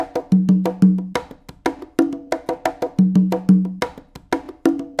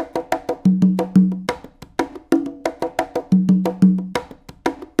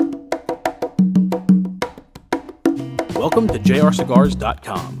Welcome to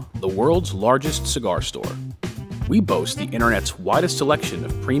jrcigars.com, the world's largest cigar store. We boast the internet's widest selection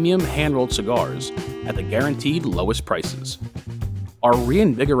of premium hand-rolled cigars at the guaranteed lowest prices. Our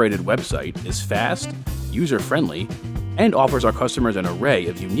reinvigorated website is fast, user-friendly, and offers our customers an array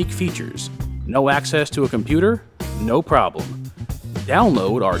of unique features. No access to a computer? No problem.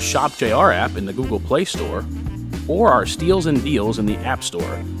 Download our Shop JR app in the Google Play Store or our Steals and Deals in the App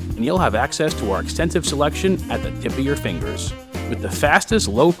Store, and you'll have access to our extensive selection at the tip of your fingers. With the fastest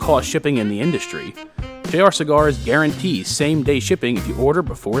low-cost shipping in the industry, JR Cigars guarantees same-day shipping if you order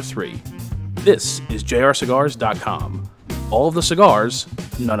before 3. This is jrcigars.com. All of the cigars,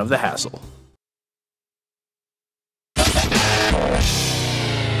 none of the hassle.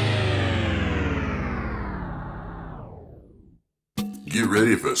 Get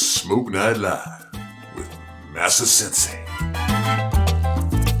ready for Smoke Night Live with Massa Sensei.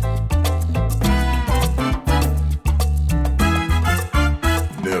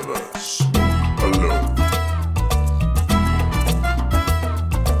 Never smoke alone.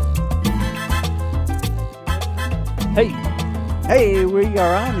 Hey, we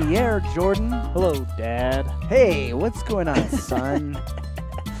are on the air, Jordan. Hello, Dad. Hey, what's going on, son?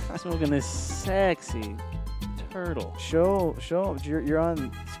 Smoking this sexy turtle. Show, you're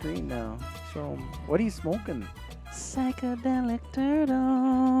on screen now. Show 'em. What are you smoking? Psychedelic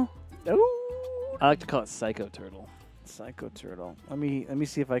turtle. Ooh, I like to call it Psycho Turtle. Psycho Turtle. Let me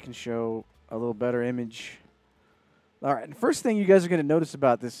see if I can show a little better image. All right, the first thing you guys are going to notice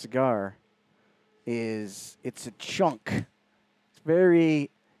about this cigar is it's a chunk. It's very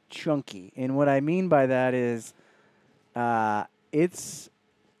chunky, and what I mean by that is it's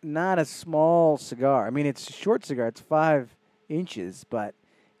not a small cigar. I mean, it's a short cigar. It's 5 inches, but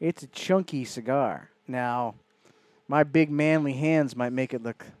it's a chunky cigar. Now, my big manly hands might make it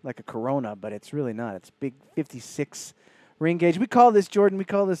look like a Corona, but it's really not. It's big 56 ring gauge. We call this, Jordan,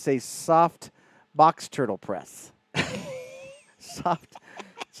 a soft box turtle press. It's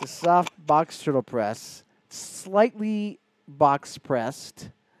a soft box turtle press. Slightly box pressed.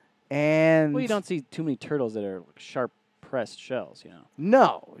 And Well, you don't see too many turtles that are sharp pressed shells, you know.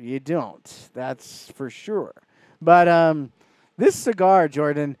 No, you don't. That's for sure. But this cigar,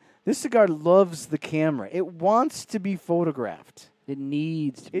 Jordan, loves the camera. It wants to be photographed. It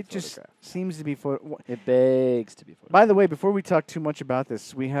needs to be It just photographed. seems to be It begs to be photographed. By the way, before we talk too much about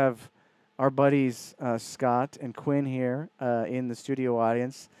this, we have our buddies Scott and Quinn here in the studio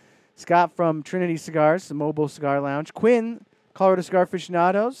audience. Scott from Trinity Cigars, the mobile cigar lounge. Quinn, Colorado Cigar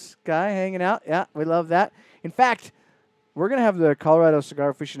Aficionados guy hanging out. Yeah, we love that. In fact, we're going to have the Colorado Cigar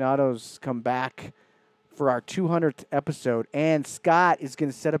Aficionados come back for our 200th episode, and Scott is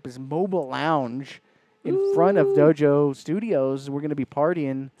going to set up his mobile lounge in front of Dojo Studios. We're going to be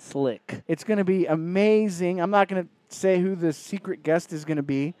partying. Slick. It's going to be amazing. I'm not going to say who the secret guest is going to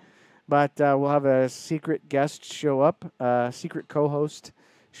be, but we'll have a secret guest show up, secret co-host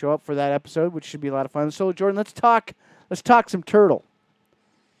show up for that episode, which should be a lot of fun. So, Jordan, let's talk some turtle.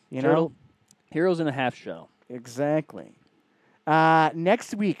 You Turtle. know? Heroes in a half shell. Exactly.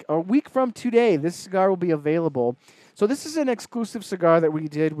 Next week, a week from today, this cigar will be available. So this is an exclusive cigar that we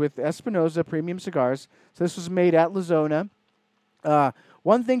did with Espinosa Premium Cigars. So this was made at La Zona.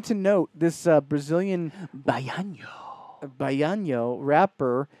 One thing to note, this Brazilian Baiano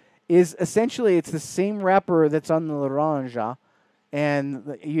wrapper is essentially, it's the same wrapper that's on the Laranja.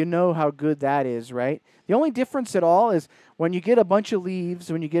 And you know how good that is, right? The only difference at all is when you get a bunch of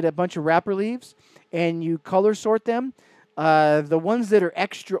leaves, when you get a bunch of wrapper leaves, and you color sort them, the ones that are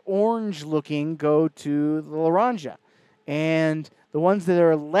extra orange looking go to the Laranja. And the ones that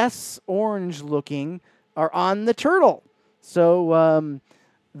are less orange looking are on the Turtle. So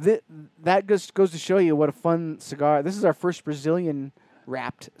that just goes to show you what a fun cigar. This is our first Brazilian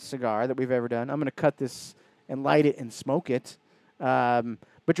wrapped cigar that we've ever done. I'm going to cut this and light it and smoke it.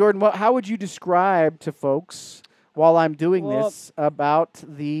 But Jordan, how would you describe to folks while I'm doing this about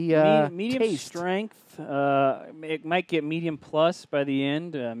the medium taste? strength? It might get medium plus by the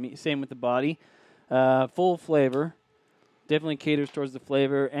end. Same with the body. Full flavor. Definitely caters towards the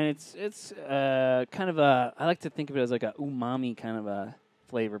flavor, and it's kind of I like to think of it as like a umami kind of a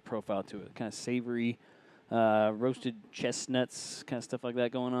flavor profile to it. Kind of savory, roasted chestnuts, kind of stuff like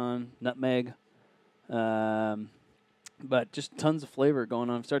that going on. Nutmeg. But just tons of flavor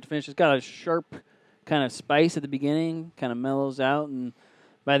going on from start to finish. It's got a sharp kind of spice at the beginning, kind of mellows out, and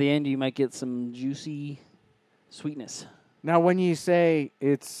by the end you might get some juicy sweetness. Now, when you say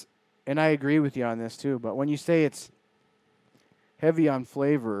it's, and I agree with you on this too, but when you say it's heavy on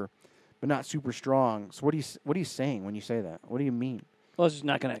flavor but not super strong, so what are you saying when you say that? What do you mean? Well, it's just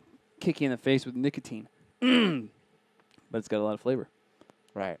not going to kick you in the face with nicotine. but it's got a lot of flavor.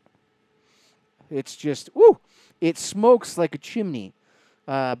 Right. It's just, woo! It smokes like a chimney.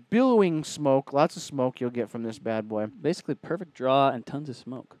 Billowing smoke, lots of smoke you'll get from this bad boy. Basically, perfect draw and tons of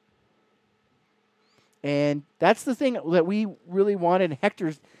smoke. And that's the thing that we really wanted.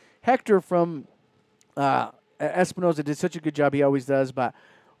 Hector from Espinosa did such a good job. He always does. But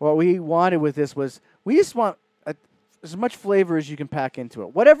what we wanted with this was we just want as much flavor as you can pack into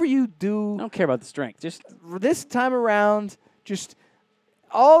it. Whatever you do. I don't care about the strength. Just This time around, just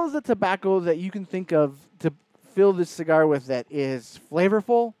all of the tobacco that you can think of to fill this cigar with that is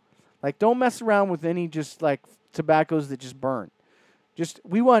flavorful. Like, don't mess around with any just like tobaccos that just burn. Just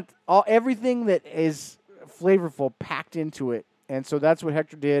we want everything that is flavorful packed into it, and so that's what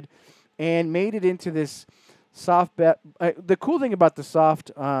Hector did, and made it into this soft bet. The cool thing about the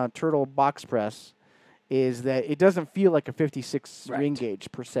soft turtle box press is that it doesn't feel like a 56 ring gauge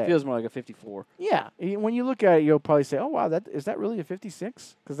per se. It feels more like a 54. Yeah, when you look at it, you'll probably say, "Oh wow, is that really a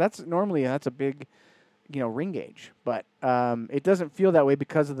 56?" Because that's a big, ring gauge. But it doesn't feel that way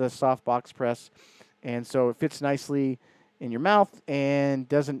because of the soft box press, and so it fits nicely in your mouth and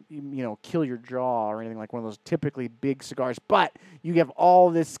doesn't kill your jaw or anything like one of those typically big cigars. But you have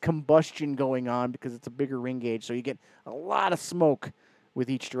all this combustion going on because it's a bigger ring gauge, so you get a lot of smoke with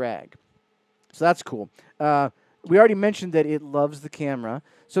each drag. So that's cool. We already mentioned that it loves the camera.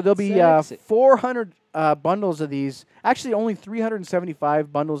 So there'll be 400 bundles of these. Actually, only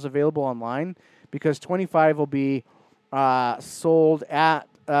 375 bundles available online because 25 will be sold at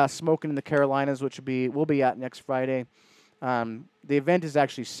Smoking in the Carolinas, which we'll be at next Friday. The event is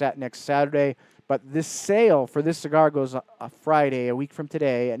actually set next Saturday, but this sale for this cigar goes a Friday, a week from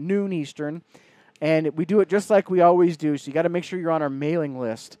today, at noon Eastern. And we do it just like we always do, so you got to make sure you're on our mailing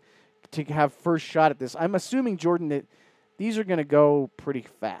list to have first shot at this. I'm assuming, Jordan, that these are going to go pretty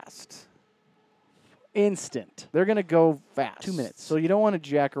fast. Instant. They're going to go fast. 2 minutes. So you don't want to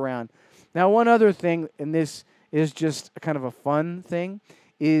jack around. Now, one other thing, and this is just kind of a fun thing,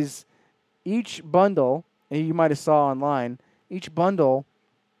 is each bundle, and you might have saw online, each bundle,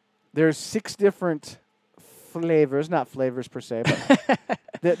 there's 6 different flavors. Not flavors per se,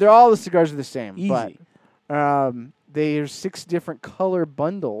 but they're all the cigars are the same. Easy. But there's 6 different color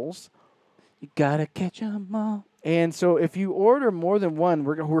bundles. You gotta catch 'em all. And so if you order more than one,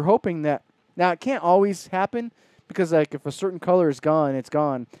 we're hoping that, now it can't always happen because like if a certain color is gone, it's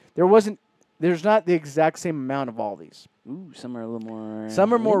gone. There's not the exact same amount of all these. Ooh, some are a little more.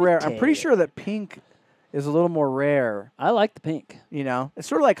 Some are more rare. I'm pretty limited. sure that pink is a little more rare. I like the pink. It's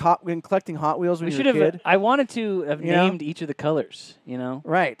sort of like when collecting Hot Wheels when We you're should a have. kid. I wanted to have You know? named each of the colors.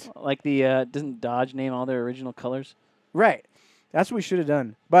 Right, Like the doesn't Dodge name all their original colors? right. That's what we should have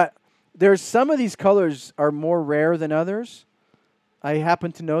done. But there's some of these colors are more rare than others. I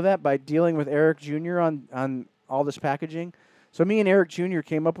happen to know that by dealing with Eric Jr. on all this packaging. So me and Eric Jr.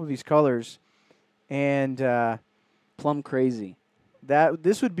 came up with these colors, and Plum Crazy.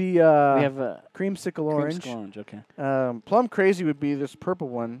 this would be We have creamsicle orange. Creamsicle orange. Okay, Plum Crazy would be this purple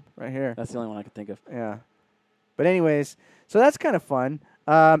one right here. that's the only one I could think of. Yeah. But anyways, so that's kind of fun.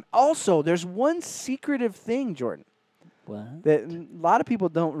 Also, there's one secretive thing, Jordan, What? that a lot of people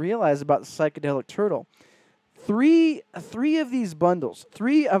don't realize about the Psychedelic Turtle. Three of these bundles,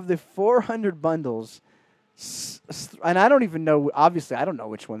 3 of the 400 bundles, and I don't even know, obviously I don't know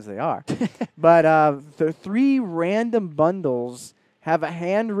which ones they are, but the 3 random bundles have a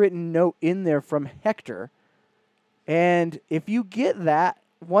handwritten note in there from Hector, and if you get that,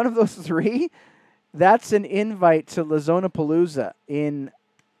 one of those 3, that's an invite to La Zona Palooza in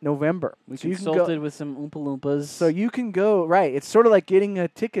November. We So you can consulted with some Oompa Loompas. So you can go, right. It's sort of like getting a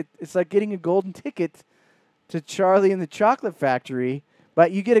ticket. It's like getting a golden ticket to Charlie and the Chocolate Factory,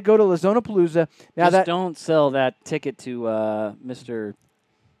 but you get to go to La Zona Palooza. Now Just that don't sell that ticket to Mr.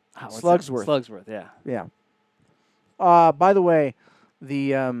 Slugsworth. Slugsworth, yeah. Yeah. By the way,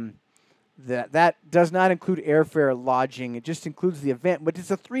 the that does not include airfare, lodging. It just includes the event, but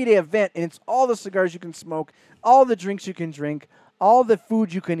it's a 3-day event, and it's all the cigars you can smoke, all the drinks you can drink, all the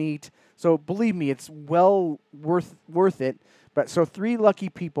food you can eat. So believe me, it's well worth it. But so 3 lucky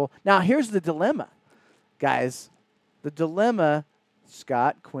people. Now here's the dilemma, guys. The dilemma,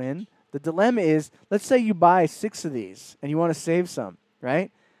 Scott, Quinn. The dilemma is, let's say you buy 6 of these and you want to save some,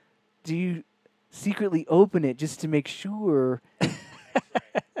 right? Do you secretly open it just to make sure?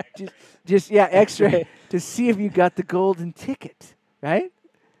 extra to see if you got the golden ticket, right?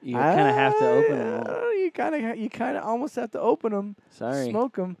 You kind of have to open them all. You kind of almost have to open them. Sorry.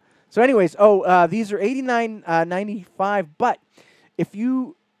 Smoke them. So, anyways, these are $89.95. But if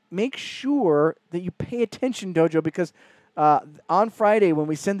you make sure that you pay attention, Dojo, because on Friday when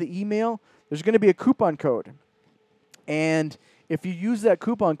we send the email, there's going to be a coupon code, And if you use that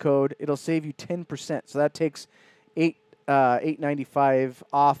coupon code, it'll save you 10%. So that takes $8.95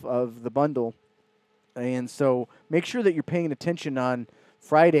 off of the bundle. And so make sure that you're paying attention on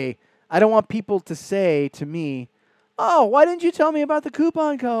Friday. I don't want people to say to me, "Oh, why didn't you tell me about the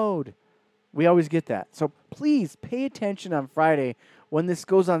coupon code?" We always get that. So please pay attention on Friday when this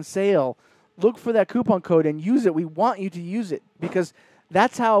goes on sale. Look for that coupon code and use it. We want you to use it because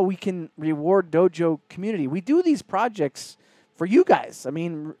that's how we can reward Dojo community. We do these projects for you guys. I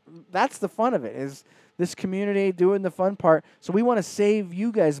mean, that's the fun of it, is this community doing the fun part. So we want to save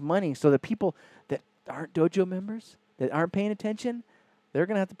you guys money so that people that aren't Dojo members, that aren't paying attention, they're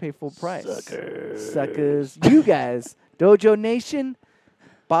going to have to pay full price. Suckers. You guys, Dojo Nation,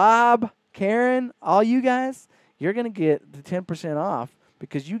 Bob, Karen, all you guys, you're going to get the 10% off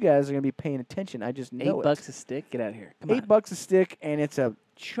because you guys are going to be paying attention. I just know $8 a stick? Get out of here. Come on. $8 a stick, and it's a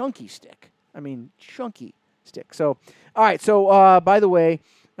chunky stick. I mean, chunky stick. So, all right. So, by the way,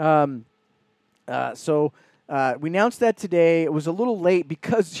 we announced that today. It was a little late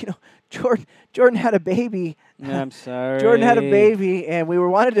because, Jordan had a baby. I'm sorry. Jordan had a baby, and we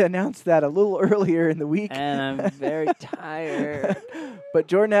wanted to announce that a little earlier in the week. And I'm very tired. But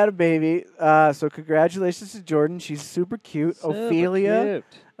Jordan had a baby, so congratulations to Jordan. She's super cute. Super Ophelia,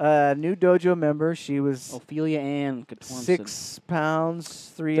 cute. New Dojo member. She was Ophelia Ann Guttormson. 6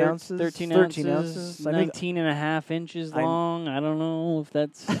 pounds, 3 ounces. 13 ounces. ounces. I mean, 19 and a half inches long. I don't know if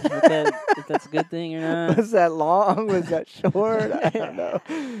that's if that's a good thing or not. was that long? Was that short? I don't know.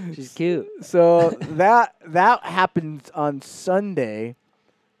 She's cute. So that happened on Sunday,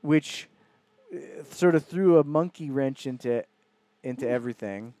 which sort of threw a monkey wrench into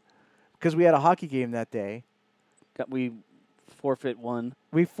everything, because we had a hockey game that day. We forfeit one.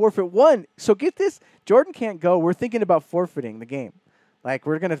 We forfeit one. So get this, Jordan can't go. We're thinking about forfeiting the game. Like,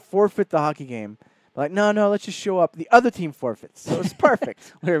 we're going to forfeit the hockey game. Like, no, let's just show up. The other team forfeits. So it's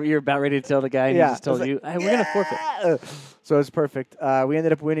perfect. You're about ready to tell the guy, and he just told you, hey, we're going to forfeit. So it's perfect. We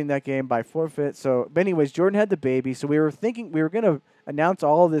ended up winning that game by forfeit. But anyways, Jordan had the baby. So we were thinking we were going to announce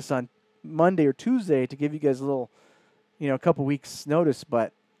all of this on Monday or Tuesday to give you guys a little, a couple weeks notice,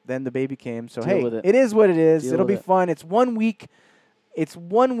 but then the baby came. So, Deal with it. It is what it is. Deal It'll be with it. fun. It's 1 week. It's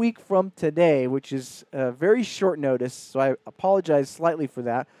 1 week from today, which is very short notice. So I apologize slightly for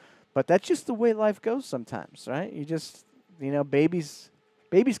that. But that's just the way life goes sometimes, right? You just, babies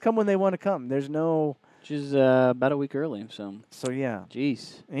come when they want to come. There's no... Which is about a week early, so yeah.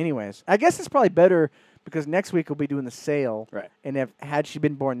 Jeez. Anyways, I guess it's probably better because next week we'll be doing the sale. Right. And had she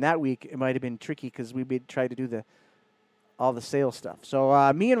been born that week, it might have been tricky because we tried to do all the sale stuff.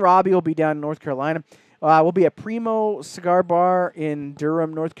 So me and Robbie will be down in North Carolina. We'll be at Primo Cigar Bar in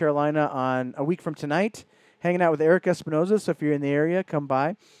Durham, North Carolina on a week from tonight, hanging out with Eric Espinoza. So if you're in the area, come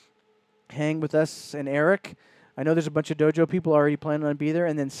by. Hang with us and Eric. I know there's a bunch of Dojo people already planning on being there.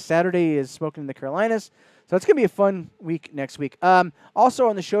 And then Saturday is Smoking in the Carolinas. So it's going to be a fun week next week. Also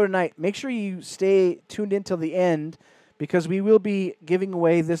on the show tonight, make sure you stay tuned in till the end because we will be giving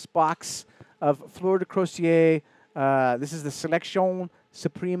away this box of Fleur de Crocier. This is the Selection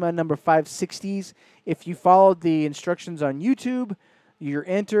Suprema number 560s. If you followed the instructions on YouTube, you're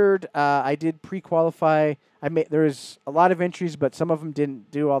entered. I did pre-qualify. There is a lot of entries, but some of them didn't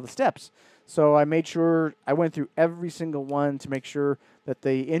do all the steps. So I made sure I went through every single one to make sure that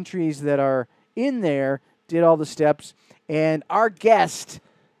the entries that are in there did all the steps. And our guest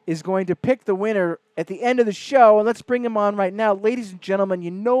is going to pick the winner at the end of the show. And let's bring him on right now. Ladies and gentlemen,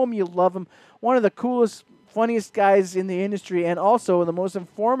 you know him, you love him. One of the coolest, funniest guys in the industry and also the most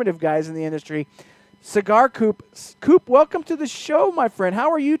informative guys in the industry, Cigar Coop. Coop, welcome to the show, my friend. How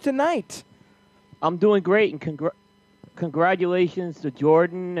are you tonight? I'm doing great, and congratulations to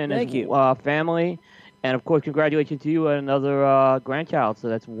Jordan and his family. And, of course, congratulations to you and another grandchild. So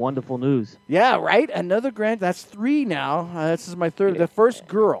that's wonderful news. Yeah, right? Another that's 3 now. This is my third. The first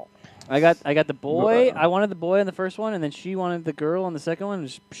girl. I got the boy. I wanted the boy on the first one, and then she wanted the girl on the second one.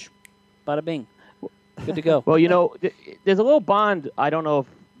 Just bada bing. Good to go. Well, there's a little bond. I don't know if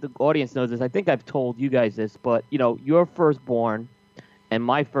the audience knows this. I think I've told you guys this. But, your firstborn and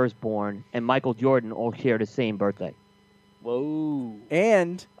my firstborn and Michael Jordan all share the same birthday. Whoa.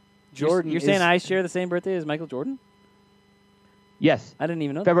 And Jordan You're saying I share the same birthday as Michael Jordan? Yes. I didn't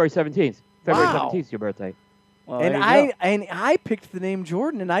even know February 17th. February Wow. 17th is your birthday. Well, and there you I picked the name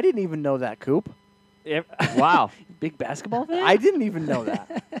Jordan, and I didn't even know that, Coop. go. Wow. Big basketball fan? I didn't even know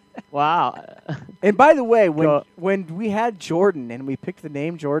that. Wow. And by the way, when we had Jordan and we picked the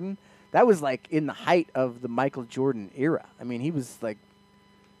name Jordan, that was like in the height of the Michael Jordan era. I mean, he was like,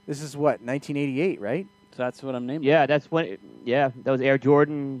 this is what, 1988, right? So that's what I'm naming. Yeah, that's when. That was Air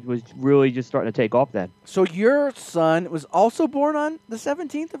Jordan was really just starting to take off then. So your son was also born on the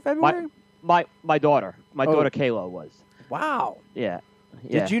 17th of February? My daughter, Oh. daughter Kayla was. Wow. Yeah.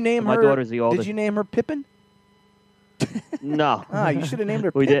 Did you name my her? daughter's the oldest. Did you name her Pippin? No. You should have named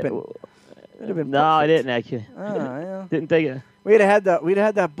her We did. Pippin. That'd have been No, I perfect. didn't actually. Yeah. Didn't think it. We'd have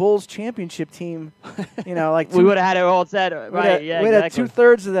had that Bulls championship team. Like We would have had it all set. we'd Right. have- Yeah. we'd have Exactly.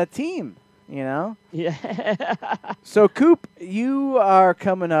 2/3 of that team. Yeah. So, Coop, you are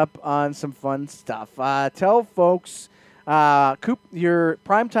coming up on some fun stuff. Tell folks, Coop, your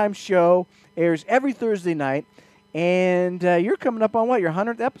primetime show airs every Thursday night, and you're coming up on what, your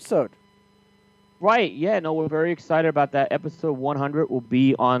 100th episode? Right. Yeah. No, we're very excited about that. Episode 100 will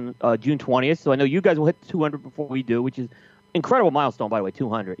be on June 20th. So I know you guys will hit 200 before we do, which is incredible milestone, by the way.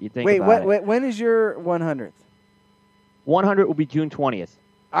 200. You think? Wait, about it. when is your 100th? 100 will be June 20th.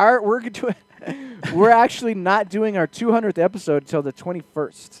 We're actually not doing our 200th episode until the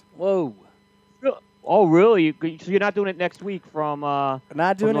 21st. Whoa. Oh, really? So you're not doing it next week from Not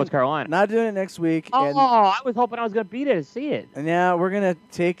from doing North Carolina? Not doing it next week. Oh, I was hoping I was going to be there to see it. And now we're gonna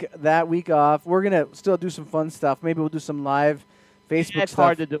take that week off. We're gonna still do some fun stuff. Maybe we'll do some live Facebook Yeah, it's stuff.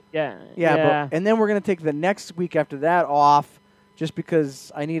 hard to do. Yeah. But, and then we're gonna take the next week after that off, just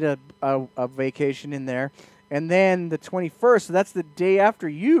because I need a vacation in there. And then the 21st, so that's the day after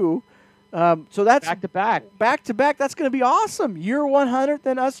you. So that's back to back. Back to back. That's gonna be awesome. You're 100,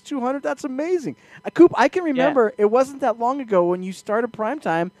 then us 200. That's amazing. Coop, I can remember it wasn't that long ago when you started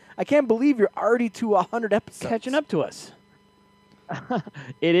Primetime. I can't believe you're already to 100 episodes. Catching up to us.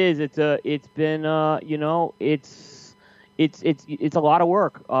 It is. It's been it's a lot of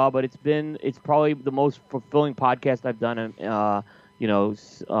work. But it's probably the most fulfilling podcast I've done.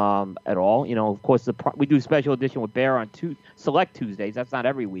 At all. Of course, we do special edition with Bear on select Tuesdays. That's not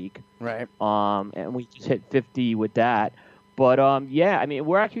every week. Right. And we just hit 50 with that. But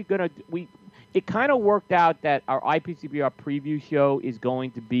we're actually it kind of worked out that our IPCPR preview show is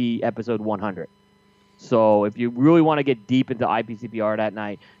going to be episode 100. So if you really want to get deep into IPCPR that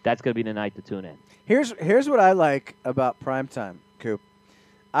night, that's going to be the night to tune in. Here's what I like about Primetime, Coop.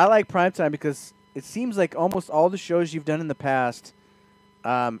 I like Primetime because it seems like almost all the shows you've done in the past,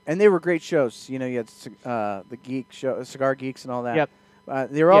 and they were great shows. You had the Geek show, Cigar Geeks, and all that.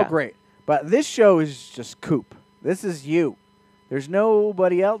 Yep. They were all great. But this show is just Coop. This is you. There's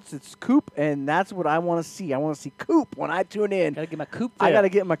nobody else. It's Coop, and that's what I want to see. I want to see Coop when I tune in. Gotta get my Coop I fix. got to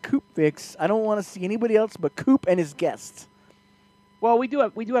get my Coop fix. I don't want to see anybody else but Coop and his guests. Well, we do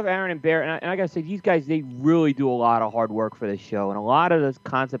have Aaron and Bear, and I got to say, these guys, they really do a lot of hard work for this show, and a lot of the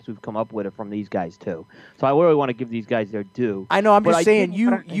concepts we've come up with are from these guys, too. So I really want to give these guys their due. I know. I'm But just I saying,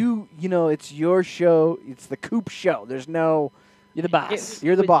 do- it's your show. It's the Coop show. There's no. You're the boss.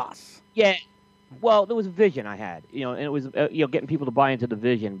 You're the boss. Yeah. Well, there was a vision I had, and it was, getting people to buy into the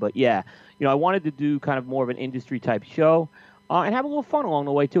vision. But, yeah, I wanted to do kind of more of an industry-type show. And have a little fun along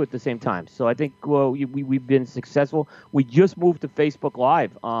the way, too, at the same time. So I think we've been successful. We just moved to Facebook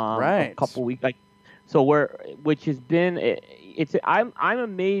Live a couple weeks. Which has been I'm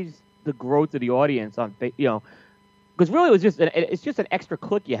amazed the growth of the audience on because really it's just an extra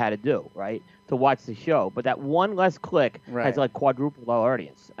click you had to do, right, to watch the show. But that one less click has like quadrupled our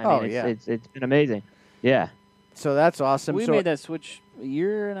audience. I mean, it's been amazing. Yeah. So that's awesome. We So made that switch a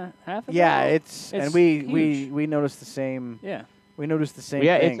year and a half ago. yeah, and we huge. noticed the same. Yeah. We noticed the same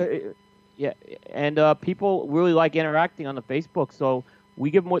Yeah, thing. and people really like interacting on the Facebook, so we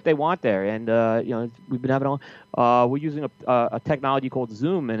give them what they want there. And we've been having we're using a technology called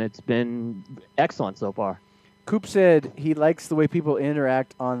Zoom, and it's been excellent so far. Coop said he likes the way people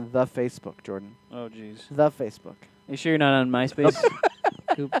interact on the Facebook, Jordan. Oh, jeez. The Facebook. You sure you're not on MySpace?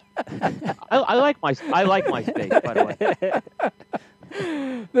 Coop? I like MySpace, by the way.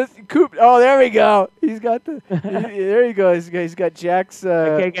 Coop. Oh, there we go. He's got there you go. He's got Jack's.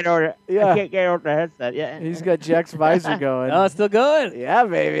 I can't get over. yeah. I can't get over the headset. Yeah. He's got Jack's visor going. Oh, it's still good. Yeah,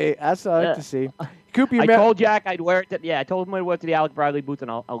 baby. That's what I like to see. Coop, I told Jack I'd wear it. I told him I'd wear it to the Alec Bradley booth,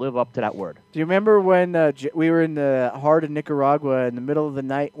 and I'll live up to that word. Do you remember when we were in the heart of Nicaragua in the middle of the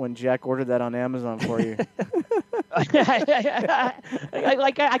night when Jack ordered that on Amazon for you? I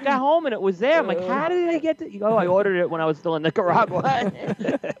got home and it was there. I'm like, how did I get to? I ordered it when I was still in Nicaragua.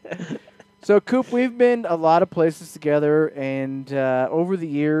 So, Coop, we've been a lot of places together, and over the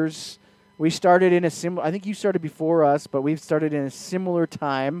years, we started in a similar. I think you started before us, but we've started in a similar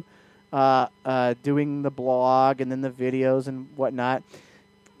time, doing the blog and then the videos and whatnot.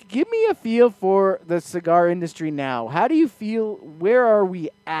 Give me a feel for the cigar industry now. How do you feel? Where are we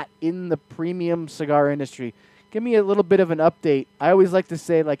at in the premium cigar industry? Give me a little bit of an update. I always like to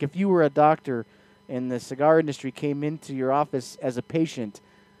say, like, if you were a doctor in the cigar industry came into your office as a patient,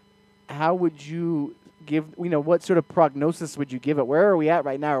 how would you give, what sort of prognosis would you give it? Where are we at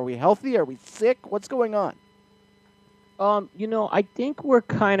right now? Are we healthy? Are we sick? What's going on? I think we're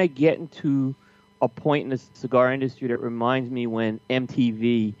kind of getting to a point in the cigar industry that reminds me when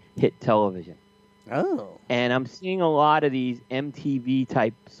MTV hit television. Oh. And I'm seeing a lot of these MTV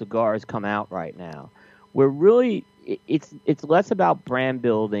type cigars come out right now, where really it's less about brand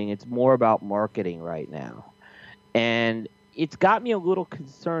building, it's more about marketing right now, and it's got me a little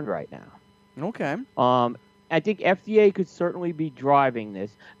concerned right now. Okay. I think FDA could certainly be driving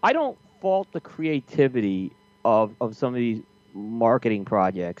this. I don't fault the creativity of some of these marketing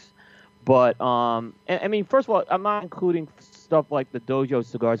projects, but I mean, first of all, I'm not including stuff like the Dojo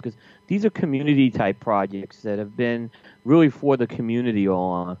cigars because these are community type projects that have been really for the community all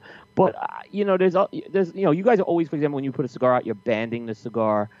along. But there's you guys are always, for example, when you put a cigar out, you're banding the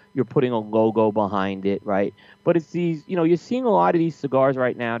cigar, you're putting a logo behind it, right? But it's these, you're seeing a lot of these cigars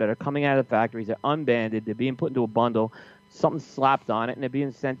right now that are coming out of the factories, they're unbanded, they're being put into a bundle, something slapped on it, and they're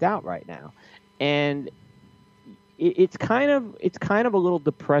being sent out right now. And it's kind of a little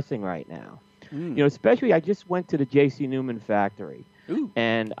depressing right now. Especially I just went to the J.C. Newman factory. Ooh.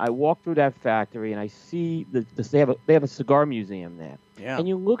 And I walk through that factory and I see they have a cigar museum there. Yeah. And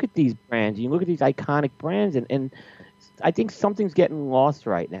you look at these brands, you look at these iconic brands, and I think something's getting lost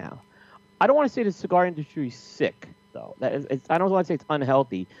right now. I don't want to say the cigar industry is sick, though. I don't want to say it's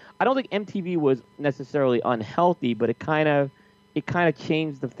unhealthy. I don't think MTV was necessarily unhealthy, but it kind of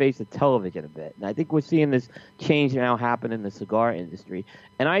changed the face of television a bit. And I think we're seeing this change now happen in the cigar industry.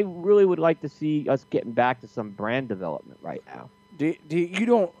 And I really would like to see us getting back to some brand development right now. You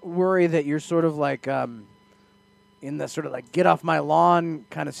don't worry that you're sort of like in the sort of like get off my lawn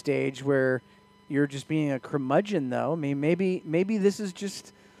kind of stage where you're just being a curmudgeon, though? I mean, maybe this is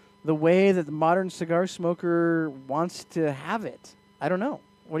just the way that the modern cigar smoker wants to have it. I don't know.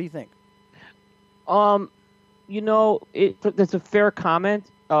 What do you think? That's a fair comment.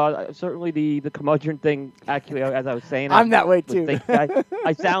 Certainly the curmudgeon thing, actually, as I was saying. I'm that way, too.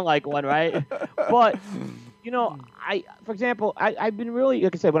 I sound like one, right? But, for example, I've been really,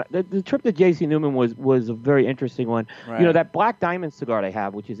 like I said, the trip to J.C. Newman was a very interesting one. Right. That Black Diamond cigar they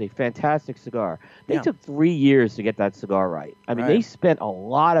have, which is a fantastic cigar, they Yeah. took 3 years to get that cigar right. I mean, Right. they spent a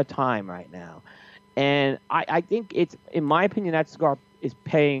lot of time right now. And I think in my opinion, that cigar is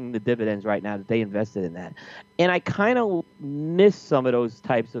paying the dividends right now that they invested in that. And I kind of miss some of those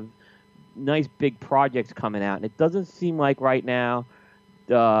types of nice big projects coming out. And it doesn't seem like right now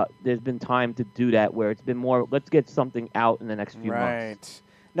there's been time to do that, where it's been more, let's get something out in the next few months. Right.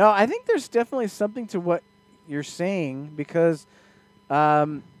 No, I think there's definitely something to what you're saying because,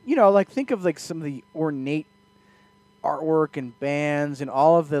 like think of like some of the ornate artwork and bands and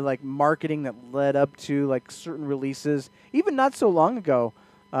all of the like marketing that led up to like certain releases, even not so long ago.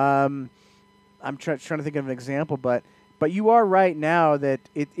 I'm trying to think of an example, but you are right now that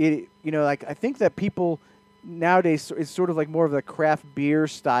it like I think that people nowadays it's sort of like more of the craft beer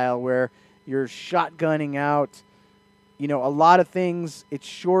style where you're shotgunning out, a lot of things. It's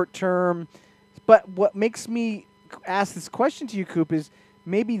short term, but what makes me ask this question to you, Coop, is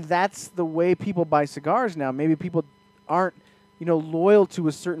maybe that's the way people buy cigars now. Maybe people aren't, loyal to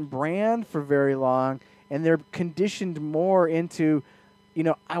a certain brand for very long, and they're conditioned more into,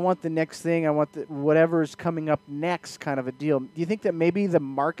 I want the next thing, I want whatever's coming up next kind of a deal. Do you think that maybe the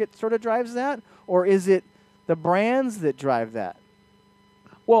market sort of drives that, or is it the brands that drive that?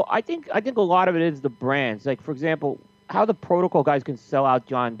 Well, I think a lot of it is the brands. Like, for example, how the Protocol guys can sell out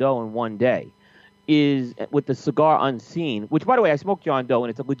John Doe in one day is with the cigar Unseen, which, by the way, I smoke John Doe, and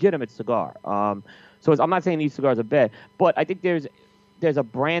it's a legitimate cigar. So I'm not saying these cigars are bad, but I think there's a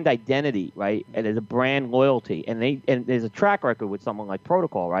brand identity, right? And there's a brand loyalty, and there's a track record with someone like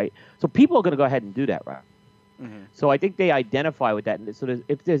Protocol, right? So people are going to go ahead and do that, right? Mm-hmm. So I think they identify with that. And so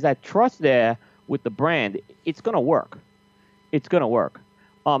if there's that trust there with the brand, it's going to work. It's going to work.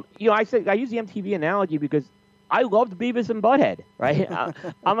 I use the MTV analogy because I loved Beavis and Butthead, right?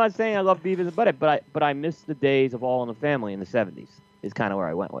 I'm not saying I love Beavis and Butthead, but I miss the days of All in the Family in the 70s. Is kind of where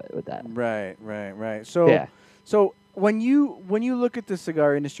I went with that. Right. So, yeah. So when you look at the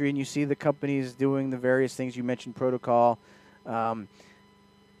cigar industry and you see the companies doing the various things you mentioned, Protocol,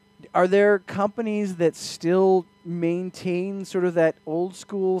 are there companies that still maintain sort of that old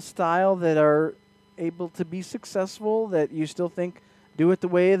school style that are able to be successful, that you still think do it the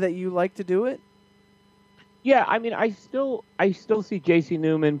way that you like to do it? Yeah, I mean, I still see J.C.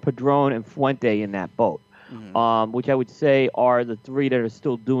 Newman, Padron, and Fuente in that boat, which I would say are the three that are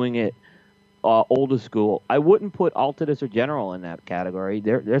still doing it older school. I wouldn't put Altadis or General in that category.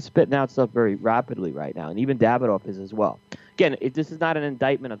 They're spitting out stuff very rapidly right now, and even Davidoff is as well. Again, this is not an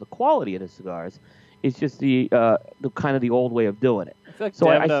indictment of the quality of the cigars. It's just the kind of the old way of doing it. I feel like So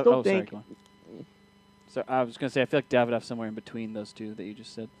I Davidoff, still think. Sorry, so I was going to say, I feel like Davidoff somewhere in between those two that you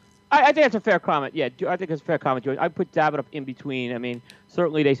just said. I think that's a fair comment. Yeah, I think it's a fair comment, George. I put Davidoff in between. I mean,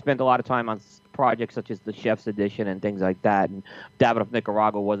 certainly they spent a lot of time on projects such as the Chef's Edition and things like that, and Davidoff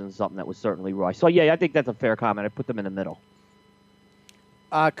Nicaragua wasn't something that was certainly rushed. So, yeah, I think that's a fair comment. I put them in the middle.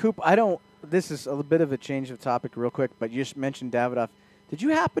 Coop, this is a bit of a change of topic real quick, but you just mentioned Davidoff. Did you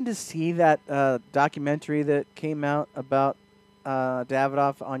happen to see that documentary that came out about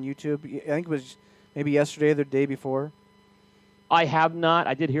Davidoff on YouTube? I think it was maybe yesterday or the day before. I have not.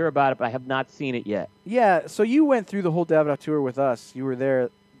 I did hear about it, but I have not seen it yet. Yeah, so you went through the whole Davidoff tour with us. You were there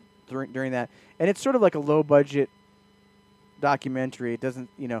during that. And it's sort of like a low-budget documentary. It doesn't,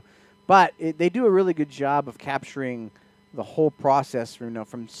 but they do a really good job of capturing the whole process,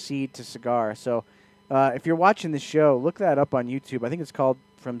 from seed to cigar. So if you're watching the show, look that up on YouTube. I think it's called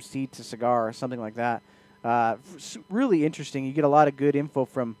From Seed to Cigar or something like that. Really interesting. You get a lot of good info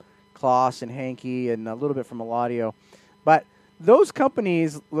from Klaus and Hankey and a little bit from Eladio. But those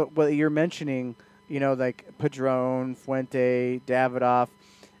companies, what you're mentioning, like Padron, Fuente, Davidoff,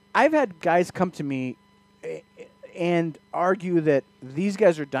 I've had guys come to me and argue that these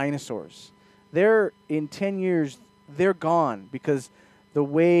guys are dinosaurs. They're, in 10 years, they're gone because the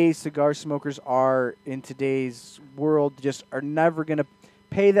way cigar smokers are in today's world just are never going to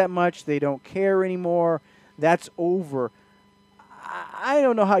pay that much. They don't care anymore. That's over. I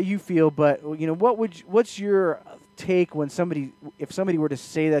don't know how you feel, but what's your take when if somebody were to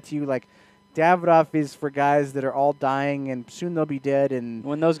say that to you, like Davidoff is for guys that are all dying and soon they'll be dead, and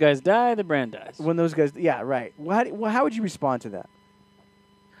when those guys die, the brand dies. When those guys, yeah, right. How would you respond to that?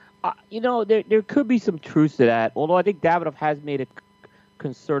 There could be some truth to that. Although I think Davidoff has made a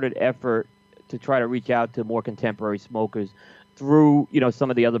concerted effort to try to reach out to more contemporary smokers through, some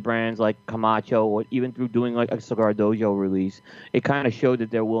of the other brands like Camacho, or even through doing like a Cigar Dojo release. It kind of showed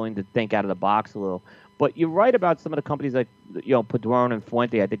that they're willing to think out of the box a little. But you're right about some of the companies like, Padron and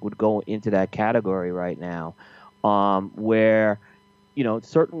Fuente, I think would go into that category right now, where,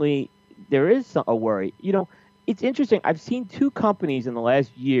 certainly there is a worry. It's interesting. I've seen two companies in the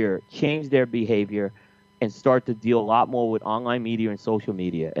last year change their behavior and start to deal a lot more with online media and social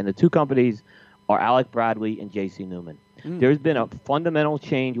media. And the two companies are Alec Bradley and J.C. Newman. There's been a fundamental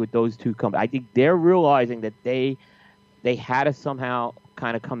change with those two companies. I think they're realizing that they had to somehow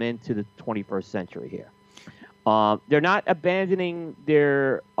kind of come into the 21st century here. They're not abandoning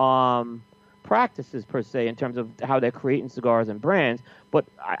their practices, per se, in terms of how they're creating cigars and brands, but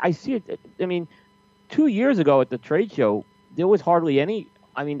I see it. I mean, 2 years ago at the trade show, there was hardly any.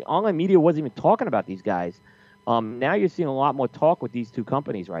 I mean, online media wasn't even talking about these guys. Now you're seeing a lot more talk with these two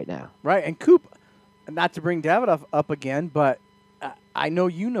companies right now. Right, and Coop, not to bring Davidoff up again, but I know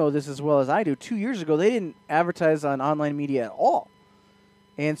you know this as well as I do. 2 years ago, they didn't advertise on online media at all.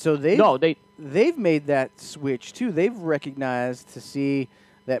 And so they've made that switch, too. They've recognized to see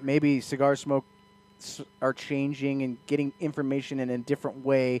that maybe cigar smoke are changing and getting information in a different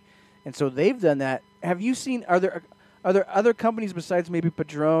way. And so they've done that. Have you seen, are there other companies besides maybe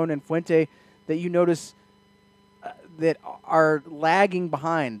Padron and Fuente that you notice that are lagging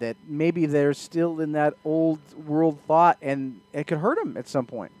behind, that maybe they're still in that old world thought and it could hurt them at some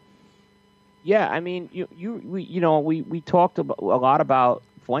point? Yeah, I mean, we talked a lot about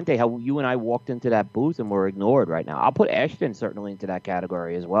Fuente, how you and I walked into that booth and were ignored right now. I'll put Ashton certainly into that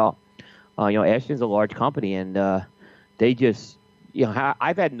category as well. Ashton's a large company, and they just,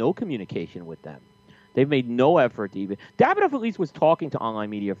 I've had no communication with them. They've made no effort to even. Davidoff at least was talking to online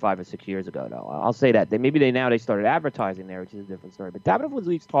media 5 or 6 years ago, though. I'll say that. Maybe they started advertising there, which is a different story. But Davidoff was at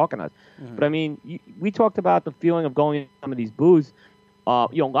least talking to us. Mm-hmm. But I mean, we talked about the feeling of going to some of these booths.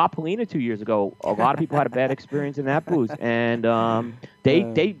 La Polina 2 years ago, a lot of people had a bad experience in that booth, and they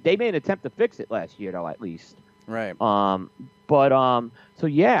made an attempt to fix it last year, though, at least. Right. So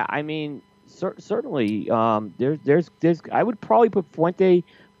yeah, I mean, certainly, there's I would probably put Fuente,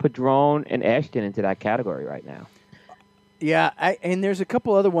 Padron, and Ashton into that category right now. Yeah, and there's a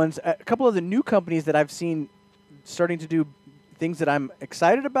couple other ones, a couple of the new companies that I've seen starting to do things that I'm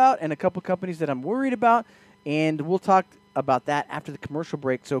excited about, and a couple companies that I'm worried about, and we'll talk about that after the commercial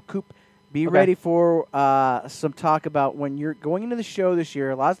break. So, Coop, be ready for some talk about when you're going into the show this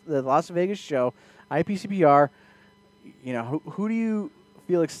year, the Las Vegas show, IPCPR. Who do you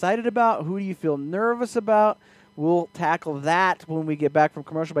feel excited about? Who do you feel nervous about? We'll tackle that when we get back from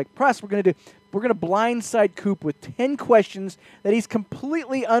commercial break. Plus, we're going to blindside Coop with 10 questions that he's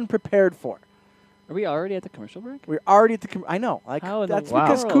completely unprepared for. Are we already at the commercial break? We're already at the. I know. Like How in the that's world?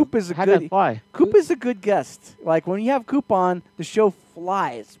 because Coop is a How'd good. that fly? Coop is a good guest. Like when you have Coop on, the show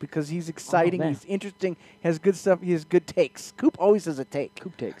flies because he's exciting. man. He's interesting. Has good stuff. He has good takes. Coop always has a take.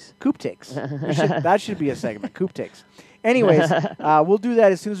 Coop takes. Coop takes. That should be a segment. Coop takes. Anyways, we'll do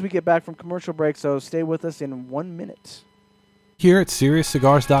that as soon as we get back from commercial break. So stay with us in 1 minute. Here at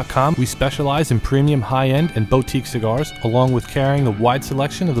SeriousCigars.com, we specialize in premium high-end and boutique cigars, along with carrying a wide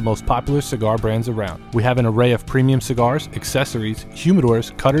selection of the most popular cigar brands around. We have an array of premium cigars, accessories,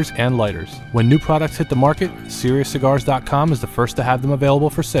 humidors, cutters, and lighters. When new products hit the market, SeriousCigars.com is the first to have them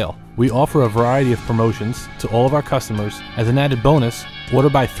available for sale. We offer a variety of promotions to all of our customers. As an added bonus, order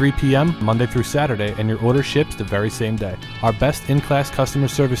by 3 p.m. Monday through Saturday, and your order ships the very same day. Our best in-class customer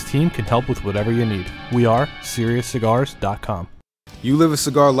service team can help with whatever you need. We are SeriousCigars.com. You live a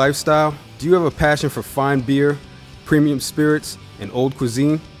cigar lifestyle? Do you have a passion for fine beer, premium spirits, and old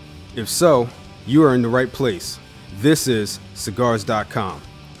cuisine? If so, you are in the right place. This is Cigars.com.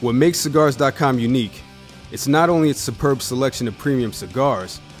 What makes Cigars.com unique, it's not only its superb selection of premium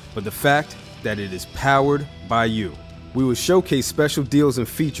cigars, but the fact that it is powered by you. We will showcase special deals and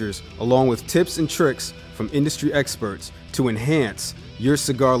features along with tips and tricks from industry experts to enhance your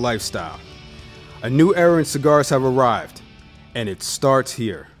cigar lifestyle. A new era in cigars have arrived, and it starts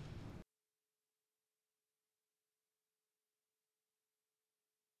here.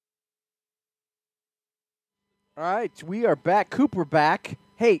 All right, we are back. Coop, we're back.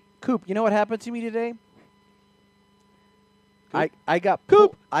 Hey, Coop, you know what happened to me today? I got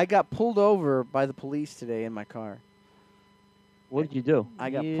pulled over by the police today in my car. What did you do? I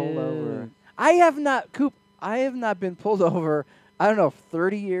got pulled over. I have not been pulled over, I don't know,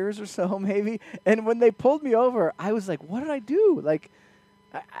 30 years or so maybe. And when they pulled me over, I was like, what did I do? Like,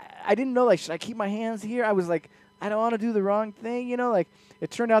 I didn't know, like, should I keep my hands here? I was like, I don't want to do the wrong thing, you know? Like, it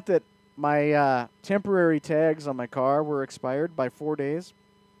turned out that my temporary tags on my car were expired by 4 days.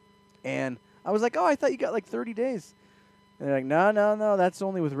 And I was like, oh, I thought you got like 30 days. And they're like, no, that's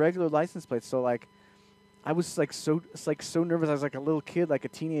only with regular license plates. So, like, I was like so nervous. I was like a little kid, like a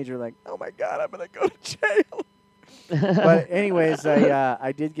teenager, like, oh my God, I'm gonna go to jail. But anyways,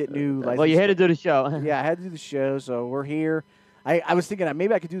 I did get new license. Well, you had to do the show. Yeah, I had to do the show, so we're here. I was thinking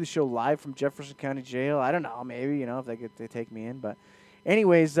maybe I could do the show live from Jefferson County Jail. I don't know, maybe if they take me in. But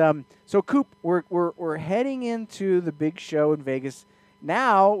anyways, so Coop, we're heading into the big show in Vegas.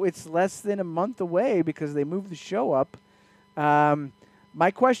 Now it's less than a month away because they moved the show up. My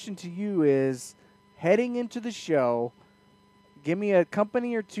question to you is, heading into the show, give me a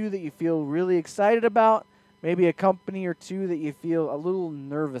company or two that you feel really excited about, maybe a company or two that you feel a little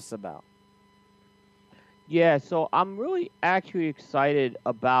nervous about. Yeah, so I'm really actually excited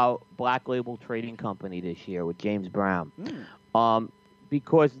about Black Label Trading Company this year with James Brown.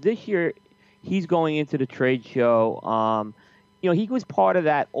 Because this year he's going into the trade show. He was part of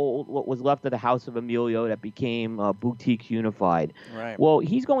that what was left of the House of Emilio that became Boutiques Unified. Right. Well,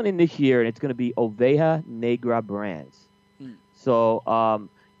 he's going in this year, and it's going to be Oveja Negra Brands. So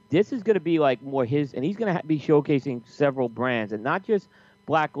this is going to be like more his, and he's going to be showcasing several brands, and not just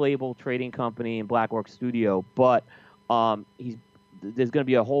Black Label Trading Company and Blackwork Studio, but there's going to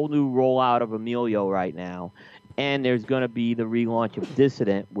be a whole new rollout of Emilio right now, and there's going to be the relaunch of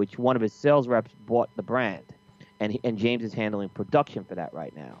Dissident, which one of his sales reps bought the brand. And James is handling production for that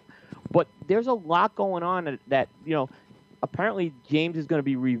right now. But there's a lot going on that apparently James is going to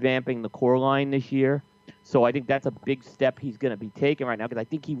be revamping the core line this year. So I think that's a big step he's going to be taking right now, because I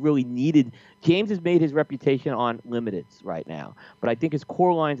think he really needed – James has made his reputation on limiteds right now, but I think his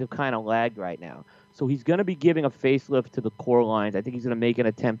core lines have kind of lagged right now. So he's going to be giving a facelift to the core lines. I think he's going to make an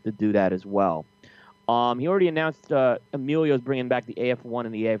attempt to do that as well. He already announced Emilio's bringing back the AF1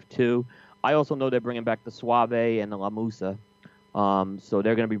 and the AF2. I also know they're bringing back the Suave and the La Musa. So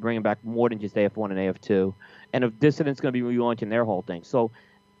they're going to be bringing back more than just AF1 and AF2. And if Dissident's going to be relaunching their whole thing. So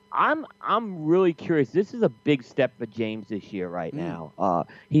I'm really curious. This is a big step for James this year right now.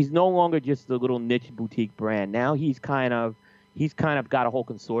 He's no longer just a little niche boutique brand. Now he's kind of got a whole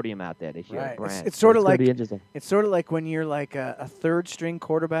consortium out there this year. Right. It's sort of like it's sort of like when you're like a third string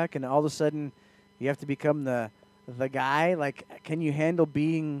quarterback and all of a sudden you have to become the guy. Like, can you handle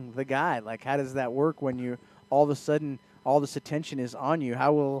being the guy? Like, how does that work when you all of a sudden all this attention is on you?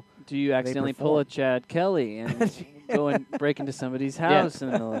 How will do you accidentally pull a Chad Kelly and go and break into somebody's house in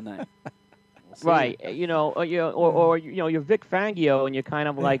the middle of the night? Right, or you're Vic Fangio and you're kind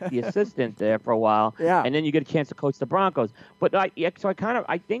of like the assistant there for a while, and then you get a chance to coach the Broncos. But I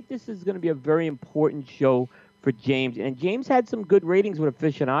think this is going to be a very important show for James, and James had some good ratings with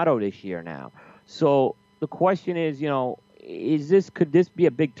Aficionado this year now. So the question is, could this be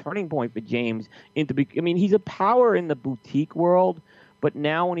a big turning point for James I mean, he's a power in the boutique world, but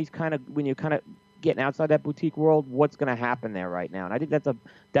now when you're kind of getting outside that boutique world, what's going to happen there right now? And I think that's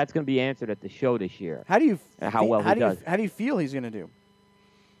going to be answered at the show this year. How do you how well he does? How do you feel he's going to do?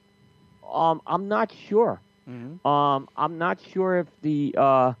 I'm not sure. Mm-hmm. I'm not sure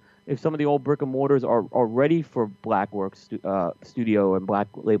if some of the old brick and mortars are ready for Blackworks studio and Black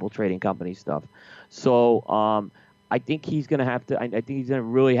Label Trading Company stuff. So I think he's going to have to. I think he's going to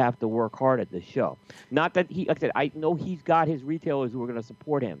really have to work hard at this show. Not that like I said, I know he's got his retailers who are going to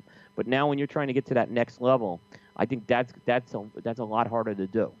support him, but now when you're trying to get to that next level, I think that's a lot harder to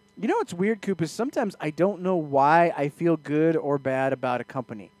do. You know what's weird, Coop, is sometimes I don't know why I feel good or bad about a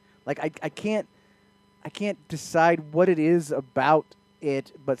company. Like I can't decide what it is about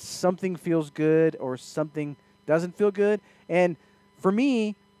it, but something feels good or something doesn't feel good. And for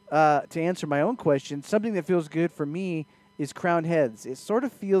me, to answer my own question, something that feels good for me is Crowned Heads. It sort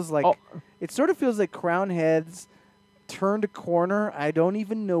of feels like Crowned Heads turned a corner. I don't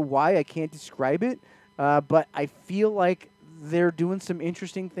even know why. I can't describe it, but I feel like they're doing some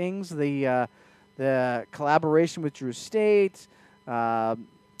interesting things. The collaboration with Drew Estate, the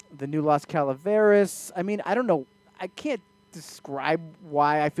new Las Calaveras. I mean, I don't know. I can't describe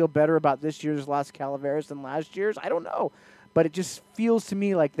why I feel better about this year's Las Calaveras than last year's. I don't know. But it just feels to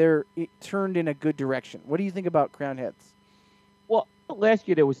me like it turned in a good direction. What do you think about Crowned Heads? Well, last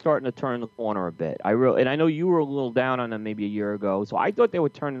year they were starting to turn the corner a bit. And I know you were a little down on them maybe a year ago. So I thought they were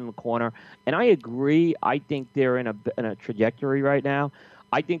turning the corner. And I agree. I think they're in a trajectory right now.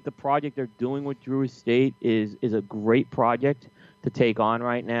 I think the project they're doing with Drew Estate is a great project to take on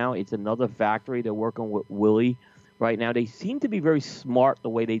right now. It's another factory. They're working with Willie right now. They seem to be very smart the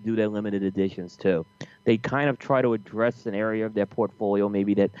way they do their limited editions too. They kind of try to address an area of their portfolio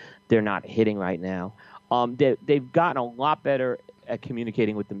maybe that they're not hitting right now. They've gotten a lot better at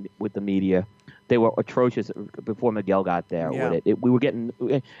communicating with the media. They were atrocious before Miguel got there with it. We were getting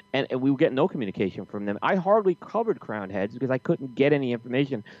no communication from them. I hardly covered Crowned Heads because I couldn't get any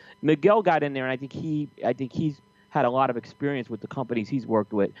information. Miguel got in there, and I think he's had a lot of experience with the companies he's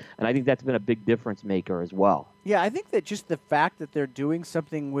worked with, and I think that's been a big difference maker as well. Yeah, I think that just the fact that they're doing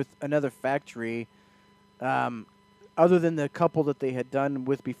something with another factory, other than the couple that they had done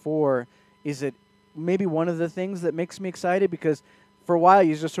with before, is it maybe one of the things that makes me excited, because for a while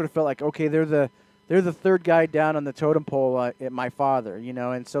you just sort of felt like, okay, they're the third guy down on the totem pole at My Father, you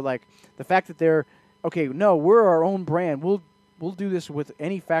know, and so like the fact that they're okay, no, we're our own brand. We'll do this with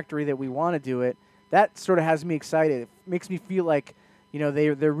any factory that we want to do it. That sort of has me excited. It makes me feel like, you know,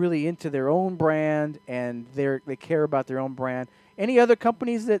 they're really into their own brand and they care about their own brand. Any other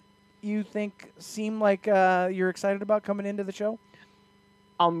companies that you think seem like you're excited about coming into the show?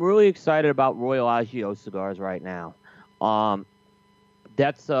 I'm really excited about Royal Agio cigars right now.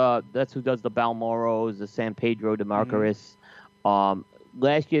 That's who does the Balmoros, the San Pedro de Margaris.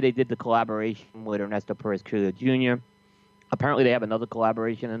 Last year they did the collaboration with Ernesto Perez Carrillo Jr. Apparently they have another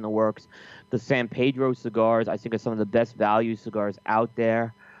collaboration in the works. The San Pedro cigars, I think, are some of the best value cigars out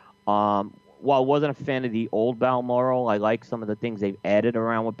there. While I wasn't a fan of the old Balmoral, I like some of the things they've added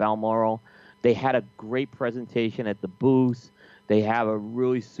around with Balmoral. They had a great presentation at the booth. They have a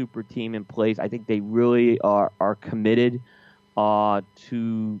really super team in place. I think they really are committed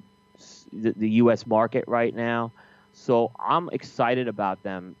to the U.S. market right now. So I'm excited about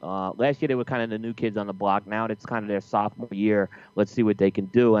them. Last year they were kind of the new kids on the block. Now it's kind of their sophomore year. Let's see what they can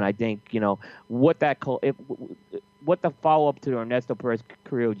do. And I think, you know, what the follow-up to Ernesto Perez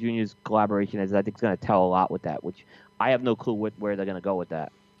Carrillo Jr.'s collaboration is, I think it's going to tell a lot with that, which I have no clue where they're going to go with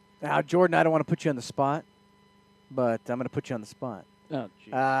that. Now, Jordan, I don't want to put you on the spot, but I'm going to put you on the spot. Oh,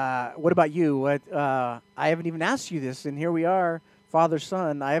 geez. What about you? I haven't even asked you this, and here we are,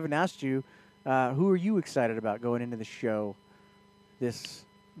 father-son. I haven't asked you. Who are you excited about going into the show this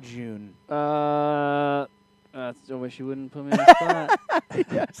June? I still wish you wouldn't put me on the spot.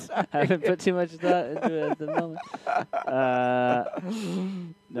 Yes, I haven't put too much thought into it at the moment.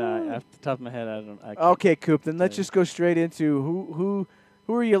 No, off the top of my head, I can't. Okay, Coop. Then let's just go straight into who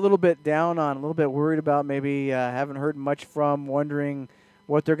are you a little bit down on, a little bit worried about, maybe haven't heard much from, wondering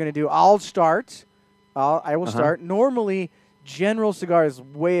what they're going to do. I'll start. I will start. Normally, General Cigar is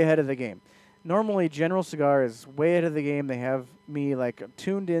way ahead of the game. Normally, General Cigar is way ahead of the game. They have me like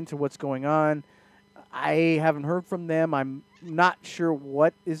tuned into what's going on. I haven't heard from them. I'm not sure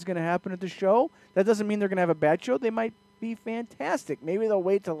what is going to happen at the show. That doesn't mean they're going to have a bad show. They might be fantastic. Maybe they'll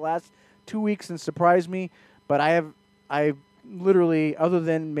wait till the last 2 weeks and surprise me. But I literally, other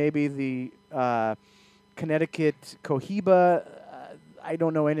than maybe the Connecticut Cohiba, I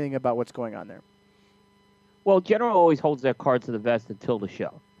don't know anything about what's going on there. Well, General always holds their cards to the vest until the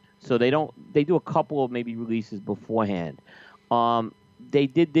show, so they don't. They do a couple of maybe releases beforehand. They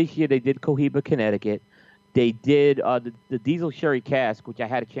did this year. They did Cohiba, Connecticut. They did the Diesel Sherry Cask, which I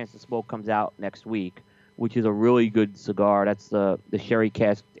had a chance to smoke, comes out next week, which is a really good cigar. That's the Sherry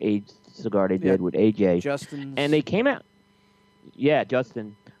Cask aged cigar they did with AJ. Justin's. And they came out. Yeah,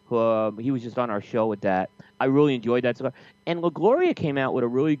 Justin. He was just on our show with that. I really enjoyed that cigar. And La Gloria came out with a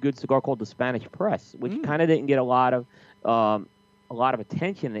really good cigar called the Spanish Press, which kind of didn't get a lot of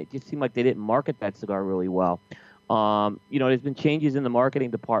attention. It just seemed like they didn't market that cigar really well. There's been changes in the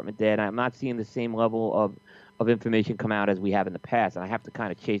marketing department there, and I'm not seeing the same level of information come out as we have in the past. And I have to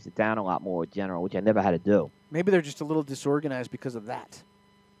kind of chase it down a lot more with General, which I never had to do. Maybe they're just a little disorganized because of that.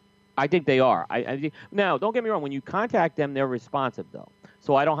 I think they are. Now, don't get me wrong. When you contact them, they're responsive, though.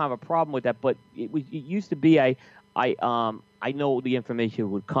 So I don't have a problem with that. But it used to be I know the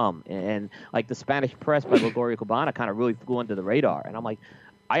information would come. And like the Spanish Press by La Gloria Cubana kind of really flew under the radar. And I'm like,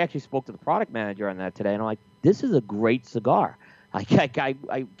 I actually spoke to the product manager on that today. And I'm like, this is a great cigar.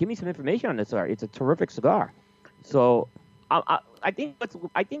 Give me some information on this cigar. It's a terrific cigar. So I think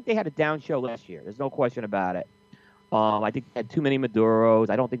they had a down show last year. There's no question about it. I think they had too many Maduros.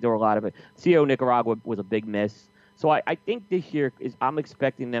 I don't think there were a lot of it. CEO Nicaragua was a big miss. So I think this year I'm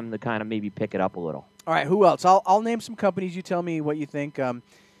expecting them to kind of maybe pick it up a little. All right, who else? I'll name some companies. You tell me what you think.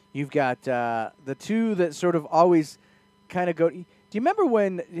 You've got the two that sort of always kind of go. Do you remember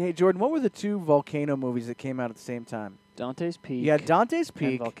when? Hey, Jordan, what were the two volcano movies that came out at the same time? Dante's Peak. You had Dante's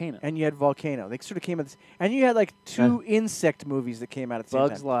Peak and you had Volcano. They sort of came at and you had like two insect movies that came out at the same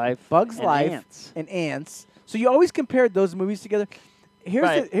time. Bugs Life, and Ants. So you always compared those movies together.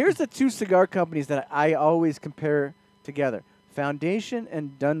 Here's the two cigar companies that I always compare together: Foundation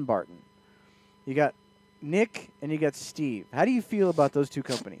and Dunbarton. You got Nick and you got Steve. How do you feel about those two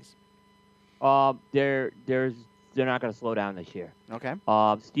companies? They're not going to slow down this year. Okay.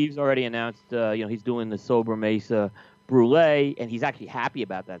 Steve's already announced. He's doing the Sober Mesa Brulee, and he's actually happy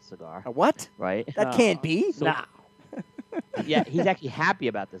about that cigar. What? Right? That can't be. So, yeah, he's actually happy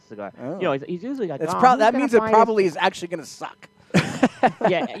about this cigar. Oh. He's usually like, that means it probably is actually going to suck.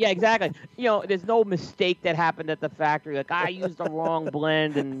 yeah, exactly. There's no mistake that happened at the factory. Like, I used the wrong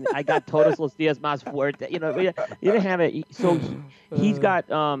blend, and I got Todos Los Dias Más Fuerte. You didn't have it. So he's got,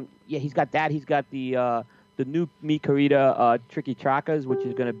 he's got that. He's got the new Mi Querida Tricky Tracas, which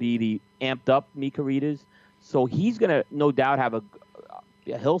is going to be the amped up Mi Queridas. So he's going to no doubt have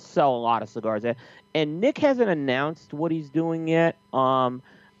he'll sell a lot of cigars there. And Nick hasn't announced what he's doing yet.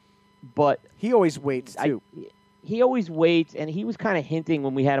 But he always waits too. He always waits, and he was kind of hinting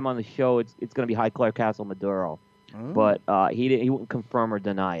when we had him on the show it's going to be High Clare Castle Maduro. Oh. But he wouldn't confirm or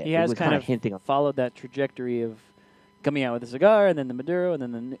deny it. He has kind of hinting. Followed that trajectory of coming out with a cigar, and then the Maduro, and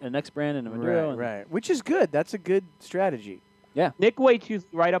then the next brand, and the Maduro. Right. Which is good. That's a good strategy. Yeah. Nick waits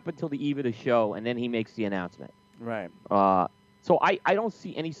right up until the eve of the show, and then he makes the announcement. Right. So I don't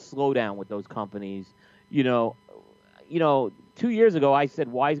see any slowdown with those companies. 2 years ago I said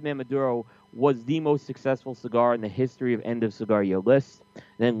Wiseman Maduro was the most successful cigar in the history of end of cigar year lists. And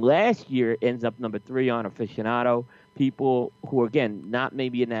then last year it ends up number 3 on Aficionado. People who are, again, not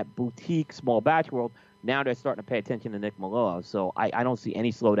maybe in that boutique small batch world, now they're starting to pay attention to Nick Malillo. So I don't see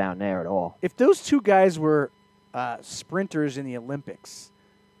any slowdown there at all. If those two guys were sprinters in the Olympics,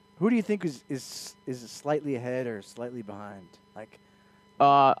 who do you think is slightly ahead or slightly behind?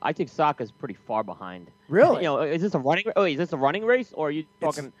 I think Saka's pretty far behind. Really? Is this a running? Oh, is this a running race, or are you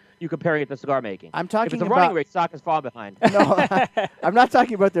talking? You comparing it to cigar making? I'm talking if it's a about running race. Saka's far behind. No, I'm not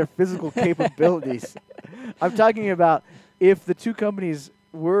talking about their physical capabilities. I'm talking about if the two companies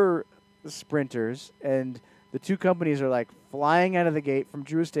were sprinters and the two companies are like flying out of the gate from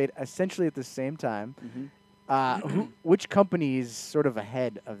Drew Estate essentially at the same time. Mm-hmm. Which company is sort of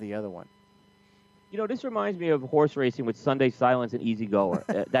ahead of the other one? This reminds me of horse racing with Sunday Silence and Easy Goer.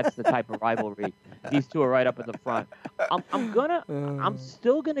 That's the type of rivalry. These two are right up at the front. I'm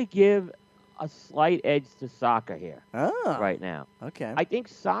still gonna give a slight edge to Saka here right now. Okay. I think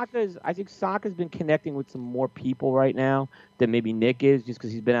Saka's been connecting with some more people right now than maybe Nick is, just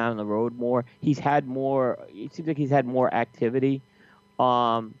because he's been out on the road more. He's had more. It seems like he's had more activity.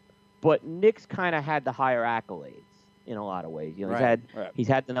 But Nick's kind of had the higher accolades in a lot of ways. He's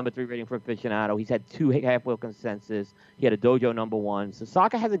had the number 3 rating for Aficionado. He's had 2 half-wheel consensus. He had a Dojo number 1. So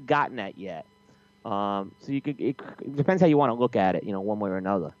Saka hasn't gotten that yet. So it depends how you want to look at it, one way or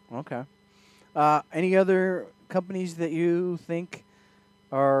another. Okay. Any other companies that you think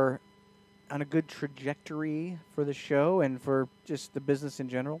are on a good trajectory for the show and for just the business in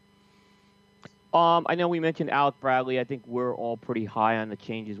general? I know we mentioned Alec Bradley. I think we're all pretty high on the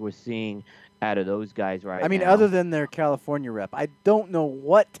changes we're seeing out of those guys right now. I mean, other than their California rep, I don't know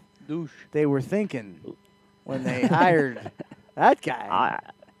what Douche. they were thinking when they hired that guy.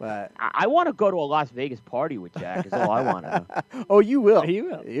 But I want to go to a Las Vegas party with Jack. Is all I want to know. oh, you will. You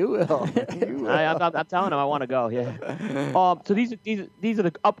will. You will. You will. I'm telling him I want to go. Yeah. So these are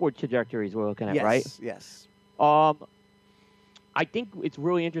the upward trajectories we're looking at, yes, right? Yes. I think it's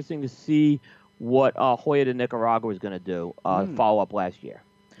really interesting to see what Hoya de Nicaragua is going to do. Follow up last year.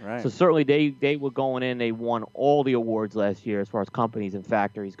 Right. So certainly they were going in. They won all the awards last year as far as companies and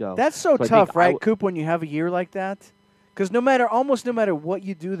factories go. That's so I tough, think right, Coop? When you have a year like that, because almost no matter what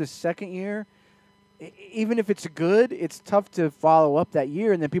you do the second year, even if it's good, it's tough to follow up that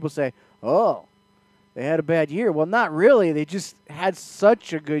year, and then people say, "Oh, they had a bad year." Well, not really. They just had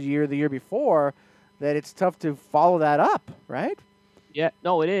such a good year the year before that it's tough to follow that up, right? Yeah,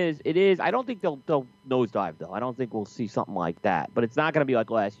 no, it is. It is. I don't think they'll nosedive though. I don't think we'll see something like that. But it's not going to be like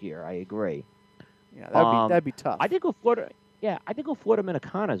last year. I agree. Yeah, that'd be tough. I think Florida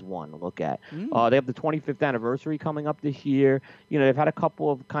Americana is one to look at. They have the 25th anniversary coming up this year. You know, they've had a couple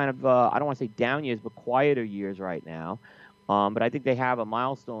of kind of I don't want to say down years, but quieter years right now. But I think they have a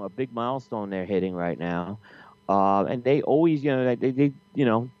big milestone they're hitting right now. And they always,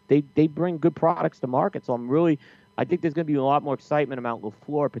 they bring good products to market. So I think there's going to be a lot more excitement about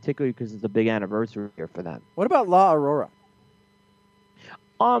LaFleur, particularly because it's a big anniversary here for them. What about La Aurora?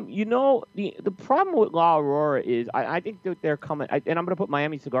 The problem with La Aurora is I think that they're coming, and I'm going to put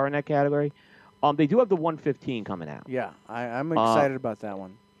Miami Cigar in that category. They do have the 115 coming out. Yeah, I'm excited about that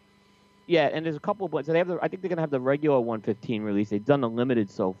one. Yeah, and there's a couple of ones. So I think they're going to have the regular 115 release. They've done the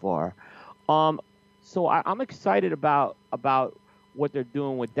limited so far. So I'm excited about what they're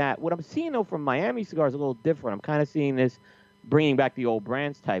doing with that. What I'm seeing, though, from Miami Cigar is a little different. I'm kind of seeing this bringing back the old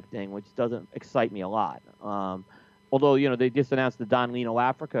brands type thing, which doesn't excite me a lot. Although, they just announced the Don Lino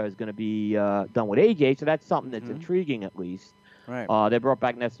Africa is going to be done with AJ, so that's something that's intriguing at least. Right. They brought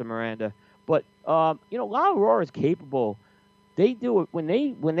back Nestor Miranda. But, La Aurora is capable. They do it when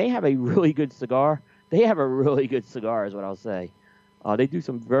they have a really good cigar, they have a really good cigar is what I'll say. They do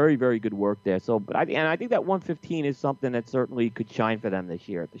some very, very good work there. So, I think that 115 is something that certainly could shine for them this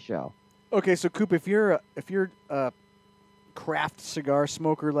year at the show. Okay, so Coop, if you're a craft cigar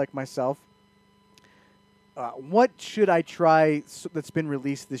smoker like myself, what should I try that's been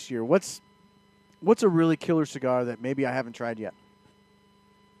released this year? What's a really killer cigar that maybe I haven't tried yet?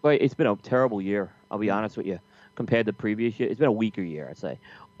 Well, it's been a terrible year. I'll be honest with you. Compared to the previous year, it's been a weaker year. I'd say.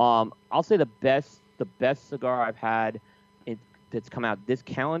 I'll say the best cigar I've had that's come out this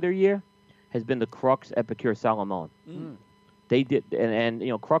calendar year has been the Crux Epicure Salomon. They did,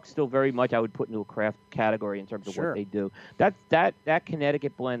 and Crux still very much I would put into a craft category in terms of what they do. That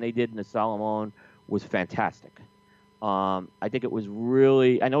Connecticut blend they did in the Salomon was fantastic. I think it was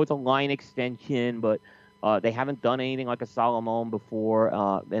really. I know it's a line extension, but they haven't done anything like a Salomon before,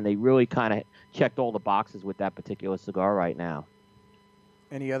 and they really kind of checked all the boxes with that particular cigar right now.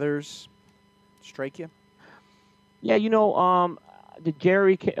 Any others strike you? Yeah, the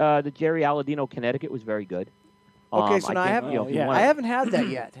Jerry Aladino Connecticut was very good. Okay, so now I haven't had that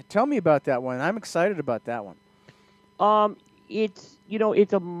yet. Tell me about that one. I'm excited about that one. It's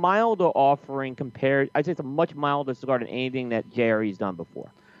a milder offering compared. I'd say it's a much milder cigar than anything that Jerry's done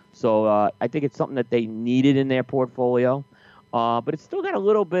before. So I think it's something that they needed in their portfolio. But it's still got a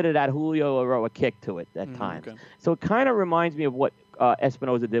little bit of that Julio Aroa kick to it at times. Okay. So it kind of reminds me of what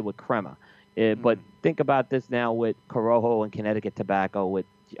Espinosa did with Crema. But think about this now with Corojo and Connecticut Tobacco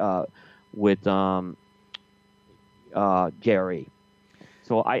with Jerry.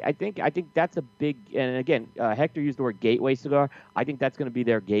 So I think that's a big, and again, Hector used the word gateway cigar. I think that's going to be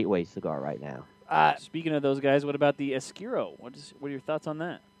their gateway cigar right now. Speaking of those guys, what about the Escuro? What are your thoughts on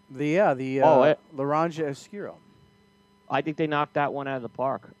that? The Laranja Escuro. I think they knocked that one out of the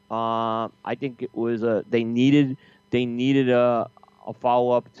park. I think it was they needed a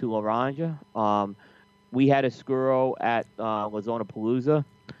follow-up to Laranja. We had Escuro at La Zona Palooza.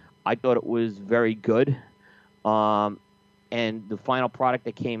 I thought it was very good. And the final product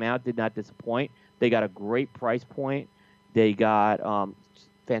that came out did not disappoint. They got a great price point. They got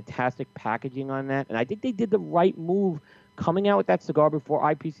fantastic packaging on that. And I think they did the right move coming out with that cigar before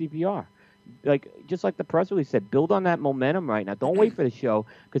IPCPR. Just like the press release said, build on that momentum right now. Don't wait for the show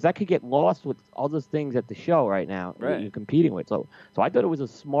because that could get lost with all those things at the show right now that you're competing with. So I thought it was a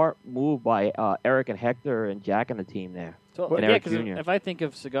smart move by Eric and Hector and Jack and the team there. And Eric Jr. If I think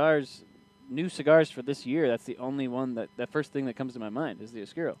of cigars, new cigars for this year, that's the only one that first thing that comes to my mind is the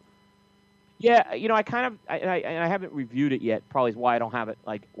Oscuro. Yeah, I kind of I haven't reviewed it yet. Probably is why I don't have it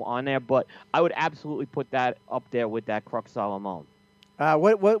like on there. But I would absolutely put that up there with that Crux Salomon.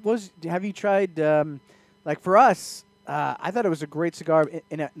 What was? Have you tried? Like for us, I thought it was a great cigar.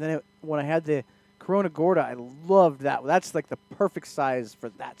 When I had the Corona Gorda, I loved that. That's like the perfect size for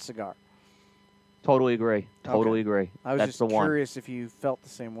that cigar. Totally agree. Totally agree. I was That's just the one. curious if you felt the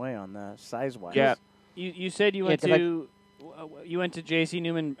same way on that size wise. Yeah. You said you went to you went to J.C.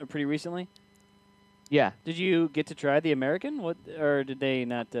 Newman pretty recently. Yeah. Did you get to try the American? Or did they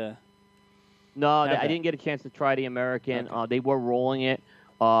not? No, I didn't get a chance to try the American. Okay. They were rolling it.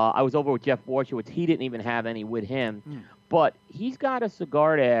 I was over with Jeff Borchowitz. He didn't even have any with him. But he's got a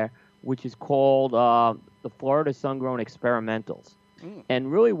cigar there which is called the Florida Sun-Grown Experimentals.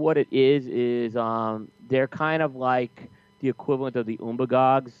 And really what it is they're kind of like the equivalent of the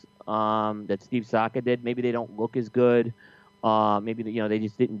Umbagogs that Steve Saka did. Maybe they don't look as good. Maybe they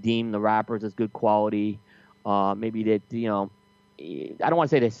just didn't deem the wrappers as good quality. Maybe that I don't want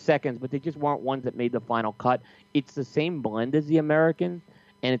to say they're seconds, but they just weren't ones that made the final cut. It's the same blend as the American,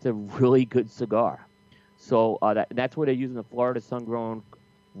 and it's a really good cigar. So that's where they're using the Florida Sun-Grown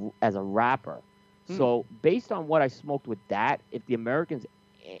as a wrapper. So based on what I smoked with that, if the American's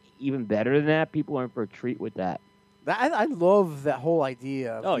even better than that, people are in for a treat with that. I love that whole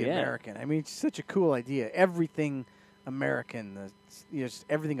idea of the American. I mean, it's such a cool idea. Everything American, just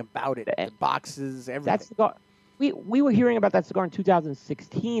everything about it, the boxes, everything. That cigar, we were hearing about that cigar in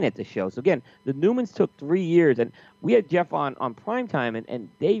 2016 at the show. So again, the Newmans took 3 years, and we had Jeff on Primetime, and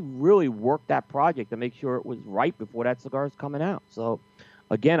they really worked that project to make sure it was right before that cigar is coming out. So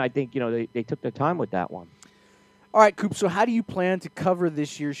again, I think they took their time with that one. All right, Coop. So how do you plan to cover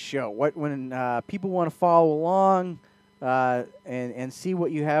this year's show? When people want to follow along and see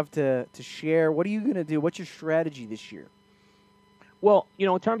what you have to share, what are you going to do? What's your strategy this year? Well,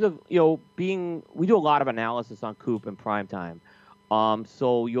 in terms of we do a lot of analysis on Coop and Primetime.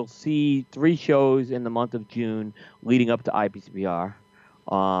 So you'll see 3 shows in the month of June leading up to IPCPR.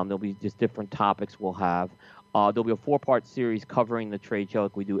 There'll be just different topics we'll have. There'll be a 4-part series covering the trade show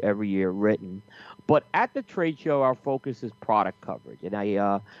like we do every year, written. But at the trade show, our focus is product coverage. And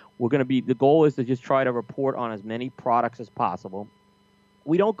the goal is to just try to report on as many products as possible.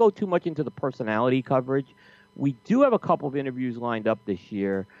 We don't go too much into the personality coverage. We do have a couple of interviews lined up this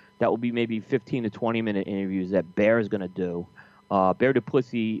year that will be maybe 15 to 20-minute interviews that Bear is going to do. Bear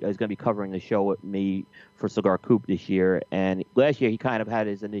Duplessis is going to be covering the show with me for Cigar Coop this year. And last year, he kind of had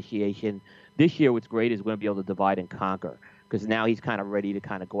his initiation. This year, what's great is we're going to be able to divide and conquer because now he's kind of ready to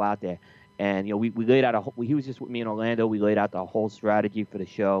kind of go out there. And, we laid out he was just with me in Orlando. We laid out the whole strategy for the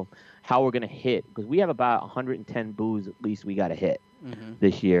show, how we're going to hit, because we have about 110 booths at least we got to hit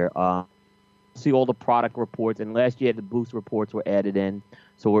this year. See all the product reports, and last year the booth reports were added in.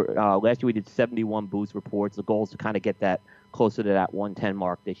 So last year we did 71 booth reports. The goal is to kind of get that closer to that 110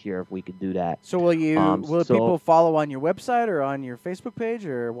 mark this year if we could do that. So will people follow on your website or on your Facebook page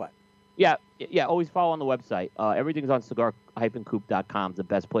or what? Yeah, always follow on the website. Everything's on cigar-coop.com is the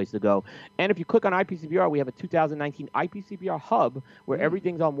best place to go. And if you click on IPCPR, we have a 2019 IPCPR hub where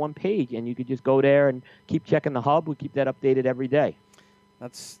everything's on one page, and you could just go there and keep checking the hub. We keep that updated every day.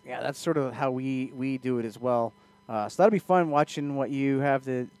 That's sort of how we do it as well. So that'll be fun watching what you have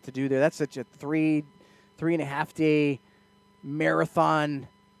to do there. That's such a 3.5 day marathon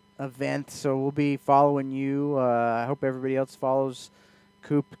event. So we'll be following you. I hope everybody else follows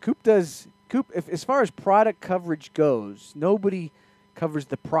Coop. As far as product coverage goes, nobody covers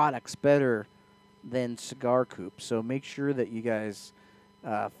the products better than Cigar Coop. So make sure that you guys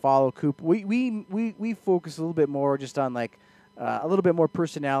follow Coop. We focus a little bit more just on like a little bit more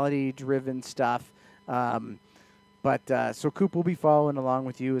personality-driven stuff. So Coop will be following along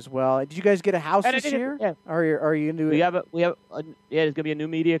with you as well. Did you guys get a house this year? Yeah. Are you into it? There's gonna be a new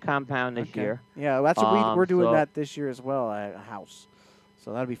media compound this year. Yeah, that's what we're doing that this year as well. A house,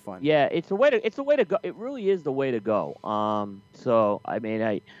 so that'll be fun. Yeah, it's a way to go. It really is the way to go. So I mean,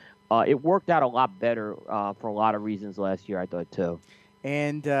 it worked out a lot better for a lot of reasons last year. I thought too.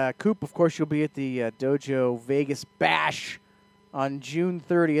 And Coop, of course, you'll be at the Dojo Vegas Bash on June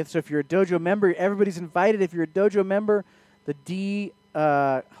 30th. So if you're a Dojo member, everybody's invited. If you're a Dojo member, the D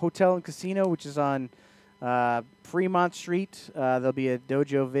Hotel and Casino, which is on Fremont Street, there'll be a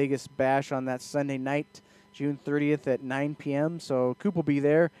Dojo Vegas Bash on that Sunday night, June 30th at 9 p.m. So Coop will be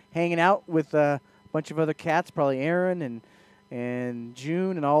there hanging out with a bunch of other cats, probably Aaron and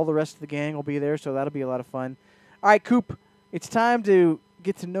June and all the rest of the gang will be there. So that'll be a lot of fun. All right, Coop, it's time to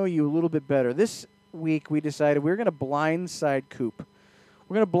get to know you a little bit better. This week we decided we're going to blindside Coop.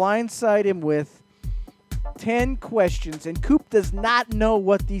 We're going to blindside him with 10 questions, and Coop does not know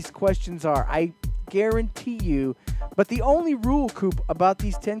what these questions are. I guarantee you. But the only rule, Coop, about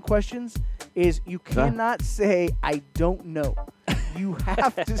these 10 questions is you cannot say, I don't know. You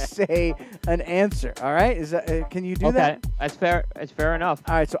have to say an answer. All right? Is that? Can you do that? Okay, that's fair. That's fair enough.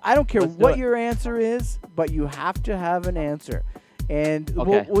 All right. So I don't care Let's do what it. your answer is, but you have to have an answer. And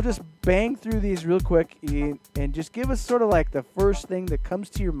Okay. we'll just bang through these real quick and just give us sort of like the first thing that comes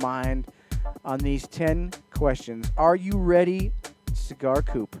to your mind on these 10 questions. Are you ready, Cigar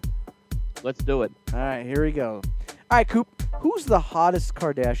Coop? Let's do it. All right, here we go. All right, Coop, who's the hottest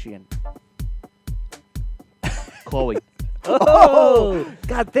Kardashian? Chloe. Oh,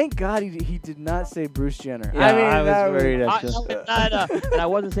 God, thank God he did not say Bruce Jenner. Yeah, I was that worried. And I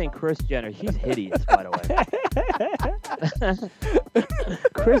wasn't saying Kris Jenner. She's hideous, by the way.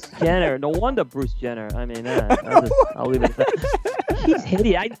 Kris Jenner. No wonder Bruce Jenner. I mean, I'll leave it at that. She's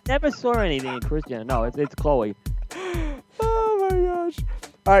hideous. I never saw anything in Kris Jenner. No, it's Chloe. Oh, my gosh.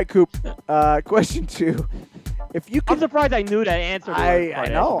 All right, Coop, question 2. If you I'm could... surprised I knew that answer. To I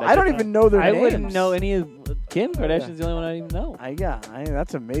know. I don't even know their I names. wouldn't know any of Kim Kardashian's the only one I even know.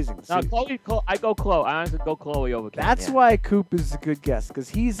 That's amazing. No, See, Chloe. I go Chloe. I honestly go Chloe over Kim. that's yeah. why Coop is a good guess, because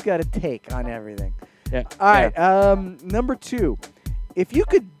he's got a take on everything. Yeah. All right, number 2. If you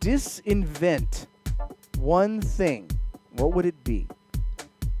could disinvent one thing, what would it be?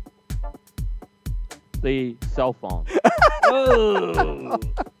 The cell phone. Oh.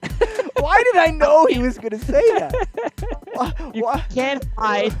 Why did I know he was going to say that? You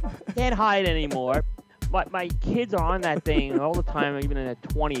can't hide anymore. My kids are on that thing all the time, even in their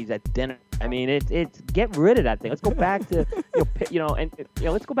 20s at dinner. I mean, it's get rid of that thing. Let's go back to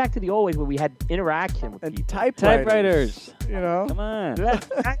let's go back to the old ways where we had interaction with And people. Typewriters. You know? Come on.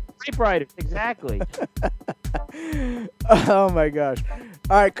 Typewriters, exactly. Oh, my gosh.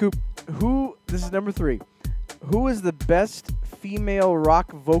 All right, Coop. This is number 3. Who is the best female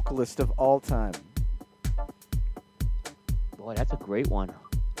rock vocalist of all time? Boy, that's a great one.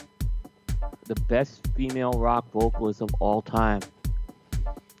 The best female rock vocalist of all time.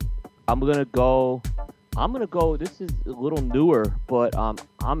 I'm gonna go. This is a little newer, but I'm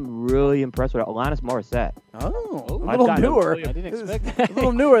really impressed with Alanis Morissette. Oh, a I've little got newer. I didn't This is expect that. A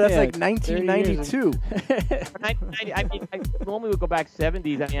little newer. That's Yeah, like 30 years 1992. I normally would go back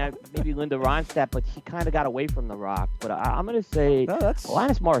 70s. I mean, maybe Linda Ronstadt, but she kind of got away from the rock. But I'm gonna say No, that's all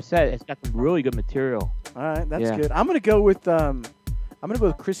Alanis Morissette has got some really good material. right. That's Yeah. good. I'm gonna go with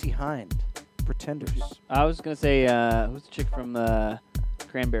Chrissy Hind, Pretenders. I was going to say, who's the chick from the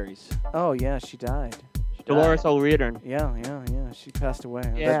Cranberries? Oh yeah, she died. Dolores O'Riordan. Yeah. She passed away.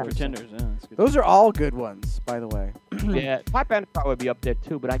 Yeah. That's Pretenders. Yeah, that's good. Those are all good ones, by the way. Yeah, Pipe Band would be up there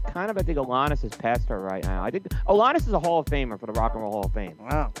too, but I think Alanis has passed her right now. I think Alanis is a Hall of Famer for the Rock and Roll Hall of Fame.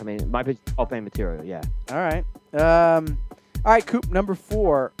 Wow. I mean, my Hall of Fame material, yeah. All right. All right, Coop. Number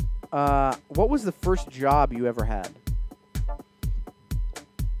 4. What was the first job you ever had?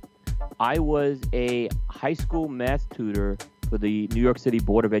 I was a high school math tutor for the New York City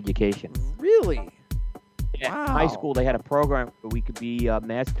Board of Education. Really? Yeah, Wow. high school, they had a program where we could be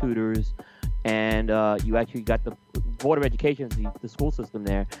math tutors, and you actually got the Board of Education, the school system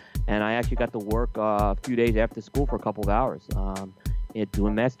there, and I actually got to work a few days after school for a couple of hours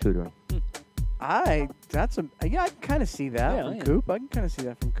doing math tutoring. I can kind of see that Yeah, from yeah. Coop. I can kind of see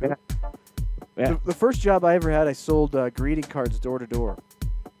that from Coop. Yeah. The first job I ever had, I sold greeting cards door to door.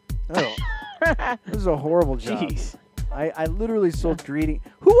 Oh, this is a horrible job. Jeez. I literally sold greeting.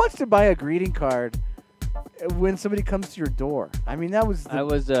 Who wants to buy a greeting card when somebody comes to your door? I mean, that was I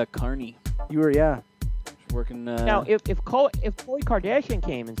was Carney. you were Working. Now, if Khloe Kardashian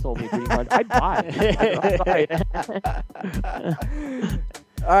came and sold me a greeting card, I'd buy it. I'd buy it.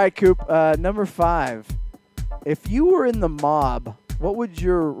 All right, Coop. Number 5. If you were in the mob, what would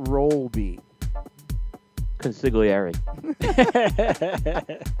your role be? Consigliere.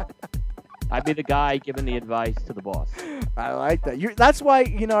 I'd be the guy giving the advice to the boss. I like that. That's why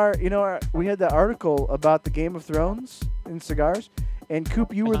we had that article about the Game of Thrones in cigars, and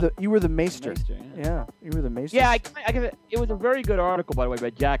Coop, you were the maester. Maester, Yeah, you were the maester. Yeah, it was a very good article, by the way,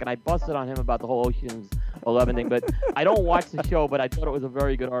 by Jack, and I busted on him about the whole Ocean's 11 thing, but I don't watch the show, but I thought it was a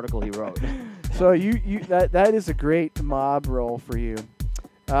very good article he wrote. So that is a great mob role for you.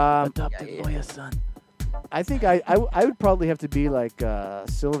 Adopted lawyer son. I think I would probably have to be like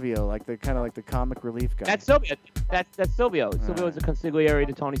Silvio, like the kind of like the comic relief guy. That's Silvio. That's Silvio. Silvio right. was a consigliere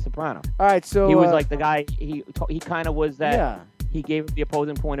to Tony Soprano. All right, so He was like the guy. He kind of was that. yeah. He gave the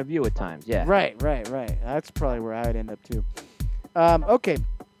opposing point of view at times. Yeah. Right. That's probably where I'd end up too. Okay.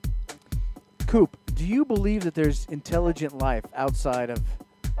 Coop, do you believe that there's intelligent life outside of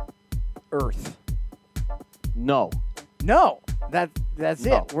Earth? No. No, that's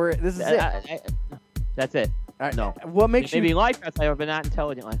No. it. This is it. That's it. All right. No. What makes Maybe you? life that's ever been that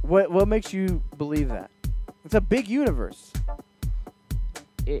intelligent. What makes you believe that? It's a big universe.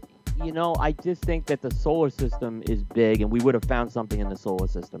 I just think that the solar system is big, and we would have found something in the solar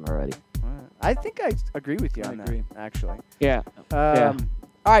system already. I think I agree with you on agree. that. Actually. Yeah. All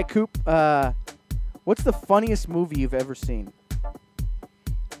right, Coop. What's the funniest movie you've ever seen?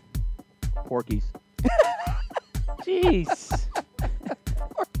 Porky's. Jeez.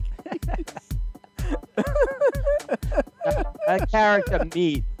 That character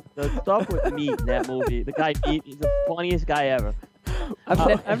Meat. The stuff with Meat in that movie. The guy Meat. He's the funniest guy ever.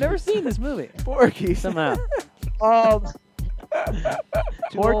 I've never seen this movie. Porky. Somehow.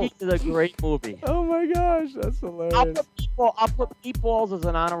 Porky's is a great movie. Oh my gosh, that's hilarious. I'll put Meatballs as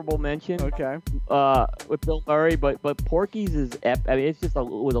an honorable mention. Okay. With Bill Murray, but Porky's is it's just it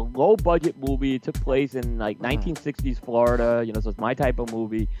was a low budget movie. It took place in like 1960s Florida. So it's my type of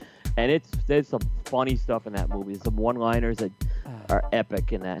movie, and there's some funny stuff in that movie. Some one-liners that are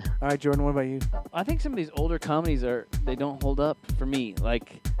epic in that. All right, Jordan. What about you? I think some of these older comedies they don't hold up for me.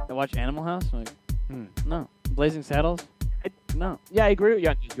 Like I watch Animal House. I'm like, no. Blazing Saddles. No. Yeah, I agree with you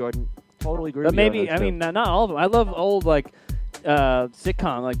on this, Jordan. Totally agree But with you. maybe on those two. not all of them. I love old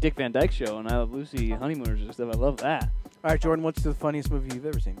sitcom like Dick Van Dyke Show and I Love Lucy, Honeymooners and stuff. I love that. All right, Jordan. What's the funniest movie you've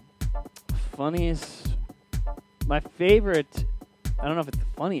ever seen? Funniest. My favorite. I don't know if it's the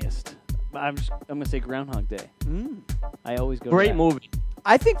funniest. But I'm gonna say Groundhog Day. I always go. Great to that. movie.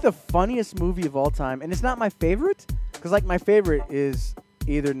 I think the funniest movie of all time, and it's not my favorite, because like my favorite is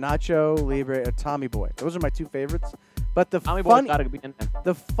either Nacho Libre or Tommy Boy. Those are my two favorites. But the Tommy Boy's gotta be in there.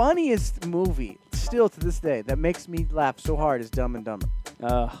 the funniest movie, still to this day, that makes me laugh so hard is Dumb and Dumber.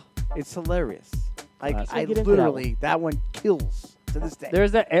 It's hilarious. Like Classic. I Get into literally, that one kills to this day.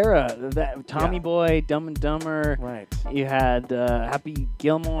 There's that era, that Tommy Yeah. Boy, Dumb and Dumber. Right. You had Happy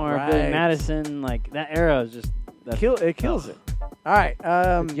Gilmore, Billy Right. Madison. Like that era is just It kills it. All right.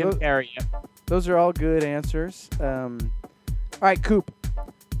 Jim Carrey. Those are all good answers. All right, Coop.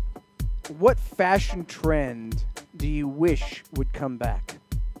 What fashion trend do you wish would come back?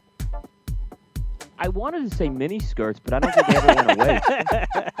 I wanted to say mini skirts, but I don't think they ever went away.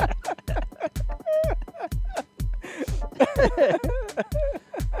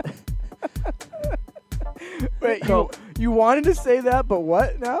 Wait, you wanted to say that, but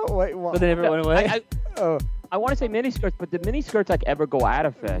what now? Wait, what? But they never went away. I want to say mini skirts, but did mini skirts like ever go out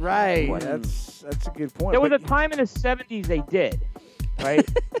of fashion? Right. What? That's a good point. There was a But- time in the 70s they did, right?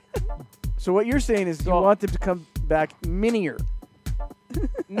 So what you're saying is you So- want them to come back minier.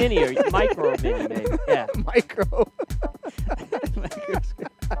 Mini or micro mini, maybe. Yeah. Micro.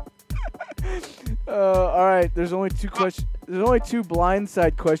 All right. There's only two questions. There's only two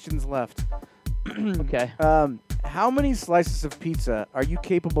blindside questions left. Okay. How many slices of pizza are you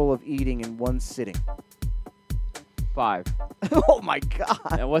capable of eating in one sitting? 5. Oh my God.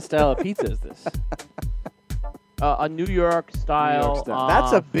 And what style of pizza is this? A New York style. style.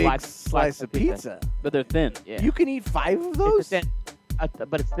 That's a big flat slice of pizza. But they're thin. Yeah. You can eat 5 of It's those? thin,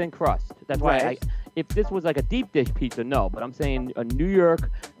 but it's thin crust. That's why. Right. If this was like a deep dish pizza, no. But I'm saying a New York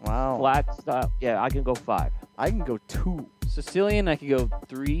Wow. flat style. Yeah, I can go 5. I can go 2. Sicilian, I could go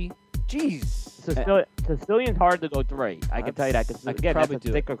 3. Jeez. Sicilian's hard to go 3. I can tell you that. Cause, I could again, that's probably a do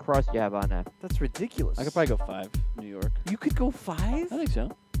it. thicker crust you have on that. That's ridiculous. I could probably go 5. New York. You could go 5? I think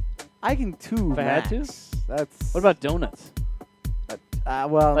so. I can 2 If I had to? max. That's What about donuts?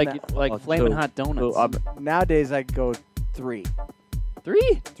 well, Like Oh, flaming so- hot donuts. so, nowadays I go 3.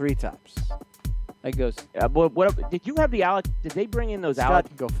 3? 3 tops. I goes. what did you have the Alex? Did they bring in those Scott Alex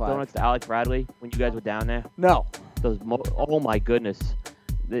can go 5. donuts to Alex Bradley when you guys were down there? No. Oh my goodness.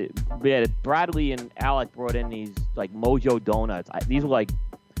 Bradley and Alec brought in these like Mojo donuts. These were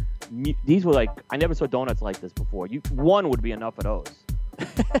like I never saw donuts like this before. One would be enough of those.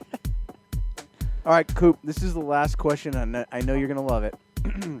 All right, Coop, this is the last question. I know you're going to love it.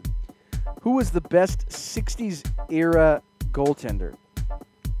 Who was the best 60s era goaltender?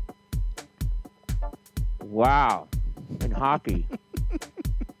 Wow. In hockey.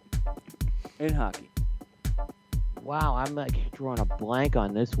 In hockey. Wow, I'm like drawing a blank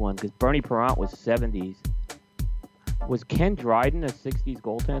on this one because Bernie Parent was 70s. Was Ken Dryden a 60s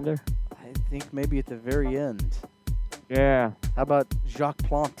goaltender? I think maybe at the very end. Yeah. How about Jacques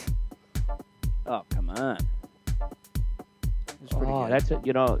Plante? Oh, come on. It's pretty Oh, good.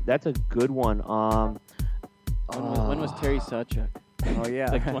 that's a good one. When was Terry Sawchuk? Oh,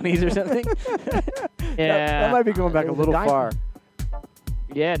 yeah. Like 20s or something? Yeah. That might be going back a There was little guy- far.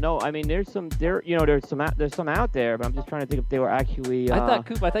 Yeah, no, I mean, there's some some out there, but I'm just trying to think if they were actually. I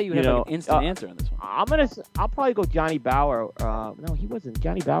thought you had like an instant answer on this one. I'll probably go Johnny Bauer. No, he wasn't.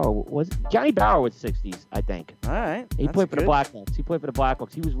 Johnny Bauer was 60s, I think. All right. He that's played for the good.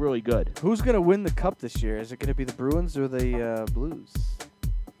 Blackhawks. He was really good. Who's going to win the cup this year? Is it going to be the Bruins or the Blues?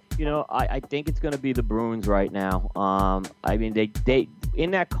 I think it's going to be the Bruins right now. I mean, they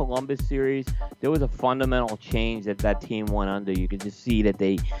in that Columbus series, there was a fundamental change that team went under. You could just see that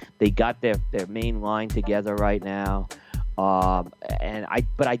they got their main line together right now.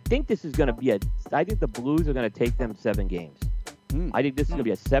 But I think this is going to be I think the Blues are going to take them 7 games. I think this is going to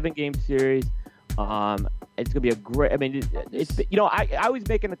be a 7-game series. It's going to be a great. I mean, I was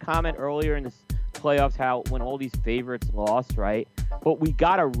making the comment earlier in this playoffs how when all these favorites lost, right? But we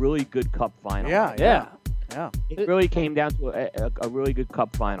got a really good Cup final. Yeah. It really came down to a really good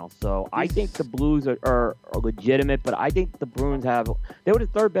Cup final. So I think the Blues are legitimate, but I think the Bruins they were the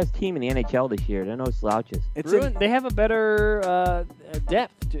 3rd best team in the NHL this year. They're no slouches. They have a better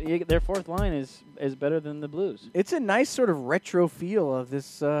depth. Their 4th line is better than the Blues. It's a nice sort of retro feel of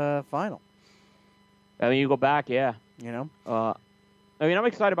this final. I mean, you go back, yeah. I mean, I'm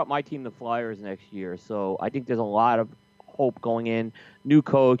excited about my team, the Flyers, next year. So I think there's a lot of hope going in. New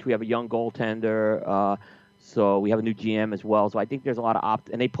coach. We have a young goaltender. So we have a new GM as well. So I think there's a lot of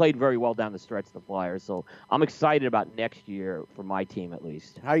and they played very well down the stretch, the Flyers. So I'm excited about next year for my team at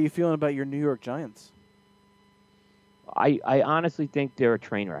least. How are you feeling about your New York Giants? I honestly think they're a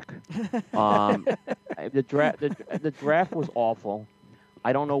train wreck. The draft was awful.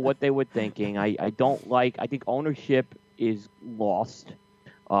 I don't know what they were thinking. I think ownership is lost.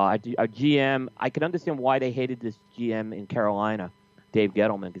 Our GM, I can understand why they hated this GM in Carolina, Dave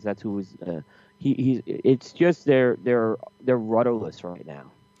Gettleman, because that's who was. It's just they're rudderless right now.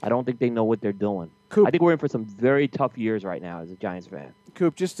 I don't think they know what they're doing. Coop. I think we're in for some very tough years right now as a Giants fan.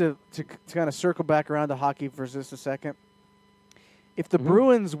 Coop, just to kind of circle back around to hockey for just a second. If the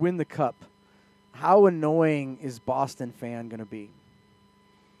Bruins win the Cup, how annoying is Boston fan going to be?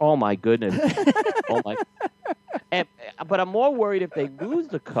 Oh my goodness! But I'm more worried if they lose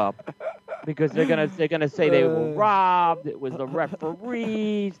the Cup because they're gonna say they were robbed. It was the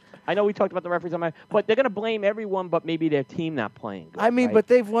referees. I know we talked about the referees but they're gonna blame everyone, but maybe their team not playing good. I mean, right? but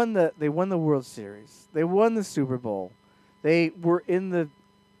they won the World Series. They won the Super Bowl. They were in the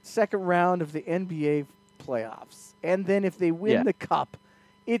second round of the NBA playoffs, and then if they win the Cup,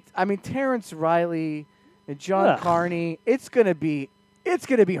 Terrence Riley and John Carney, it's gonna be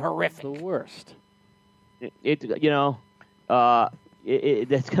horrific. The worst. That's going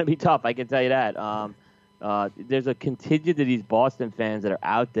to be tough. I can tell you that. There's a contingent of these Boston fans that are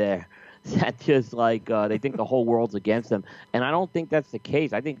out there that just they think the whole world's against them, and I don't think that's the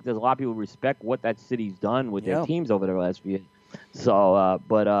case. I think there's a lot of people who respect what that city's done with their teams over the last few years. So,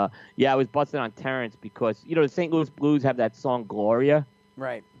 I was busting on Terrence because the St. Louis Blues have that song Gloria.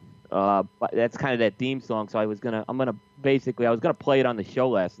 Right. But that's kind of that theme song. So I was gonna play it on the show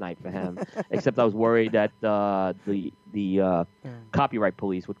last night for him. Except I was worried that the copyright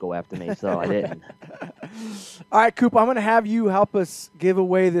police would go after me, so I didn't. All right, Coop, I'm gonna have you help us give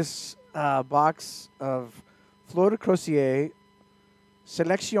away this box of Fleur de Crocier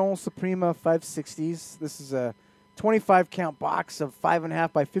Selection Suprema 560s. This is a 25 count box of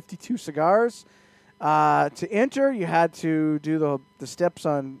 5.5 by 52 cigars. To enter, you had to do the steps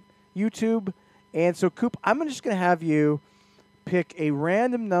on YouTube. And so, Coop, I'm just going to have you pick a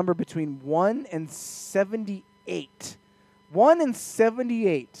random number between 1 and 78. 1 and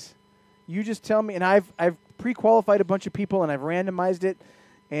 78. You just tell me, and I've pre-qualified a bunch of people, and I've randomized it,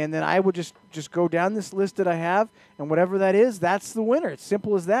 and then I would just go down this list that I have, and whatever that is, that's the winner. It's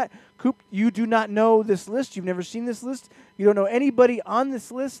simple as that. Coop, you do not know this list. You've never seen this list. You don't know anybody on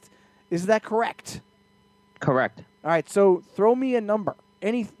this list. Is that correct? Correct. All right, so throw me a number.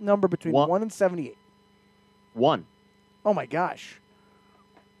 Any number between 1 and 78. 1. Oh, my gosh.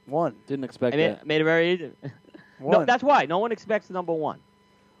 1. Didn't expect that. Made it very easy. 1. No, that's why. No one expects the number 1.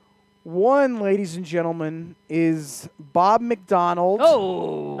 1, ladies and gentlemen, is Bob McDonald.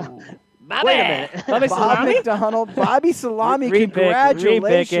 Oh, Bobby. Wait a minute. Bobby Bob Salami? McDonald. Bobby Salami, Repick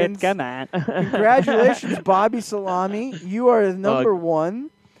congratulations. it. Come on. Congratulations, Bobby Salami. You are number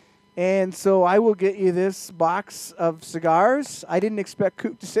 1. And so I will get you this box of cigars. I didn't expect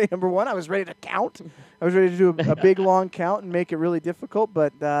Coop to say number 1. I was ready to count. I was ready to do a big, long count and make it really difficult,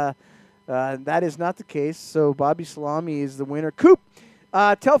 but that is not the case. So Bobby Salami is the winner. Coop,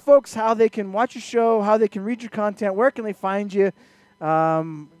 tell folks how they can watch your show, how they can read your content, where can they find you.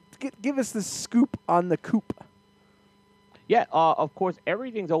 Give us the scoop on the Coop. Yeah, of course,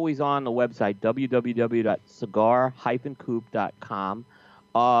 everything's always on the website, www.cigar-coop.com.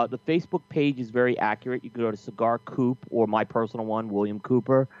 The Facebook page is very accurate. You can go to Cigar Coop or my personal one, William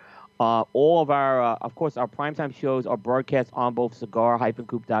Cooper. All of our, of course, our primetime shows are broadcast on both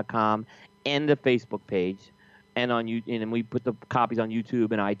cigar-coop.com and the Facebook page. And and we put the copies on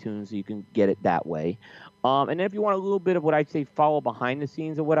YouTube and iTunes so you can get it that way. And then if you want a little bit of what I'd say follow behind the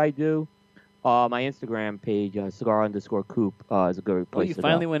scenes of what I do, my Instagram page, cigar_coop, is a good place you to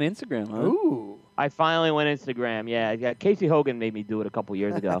finally go. went Instagram, huh? Ooh. I finally went Instagram. Yeah, Casey Hogan made me do it a couple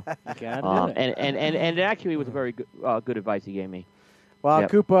years ago. And it actually was a very good advice he gave me. Well,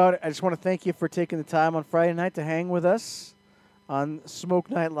 Yep. Koopa, I just want to thank you for taking the time on Friday night to hang with us on Smoke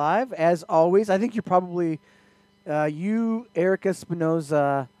Night Live. As always, I think you're probably you, Eric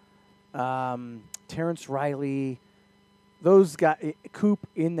Espinoza, Terrence Riley, those guys, Coop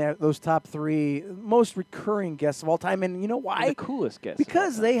in there, those top three, most recurring guests of all time. And you know why? The coolest guest.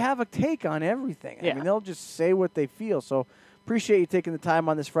 Because they have a take on everything. I Yeah. mean, they'll just say what they feel. So appreciate you taking the time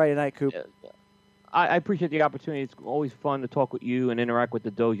on this Friday night, Coop. I appreciate the opportunity. It's always fun to talk with you and interact with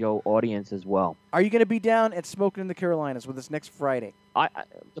the dojo audience as well. Are you going to be down at Smoking in the Carolinas with us next Friday?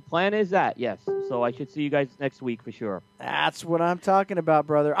 The plan is that, yes. So I should see you guys next week for sure. That's what I'm talking about,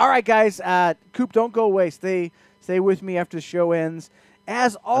 brother. All right, guys. Coop, don't go away. Stay with me after the show ends.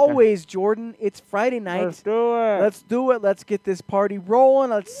 As always, Jordan, it's Friday night. Let's do it. Let's do it. Let's get this party rolling.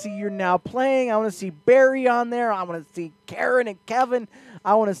 Let's see you're now playing. I want to see Barry on there. I want to see Karen and Kevin.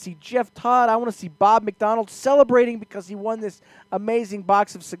 I want to see Jeff Todd. I want to see Bob McDonald celebrating because he won this amazing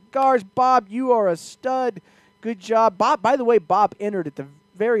box of cigars. Bob, you are a stud. Good job. Bob, by the way, Bob entered at the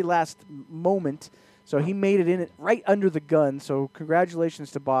very last moment, so he made it in right under the gun. So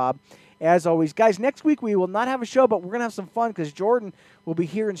congratulations to Bob. As always, guys, next week we will not have a show, but we're going to have some fun because Jordan will be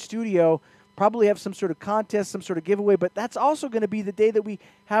here in studio, probably have some sort of contest, some sort of giveaway, but that's also going to be the day that we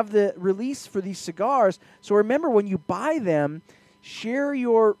have the release for these cigars. So remember, when you buy them, share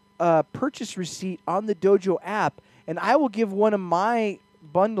your purchase receipt on the Dojo app, and I will give one of my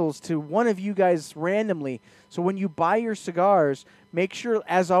bundles to one of you guys randomly. So when you buy your cigars, make sure,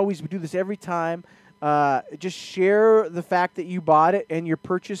 as always, we do this every time, just share the fact that you bought it and your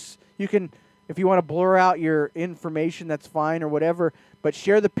purchase. You can, if you want to blur out your information, that's fine or whatever, but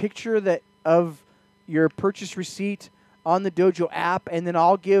share the picture of your purchase receipt on the Dojo app, and then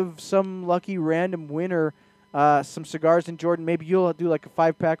I'll give some lucky random winner some cigars. And Jordan, maybe you'll do like a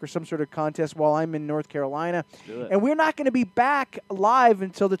 5-pack or some sort of contest while I'm in North Carolina. And we're not going to be back live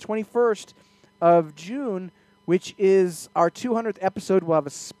until the 21st of June, which is our 200th episode. We'll have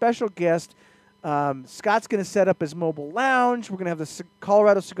a special guest. Scott's going to set up his mobile lounge. We're going to have the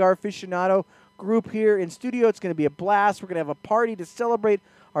Colorado Cigar Aficionado group here in studio. It's going to be a blast. We're going to have a party to celebrate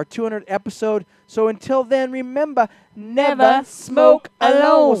our 200th episode. So until then, remember, never smoke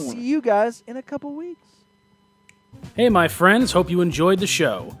alone. We'll see you guys in a couple weeks. Hey, my friends, hope you enjoyed the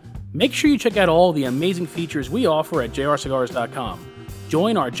show. Make sure you check out all the amazing features we offer at jrcigars.com.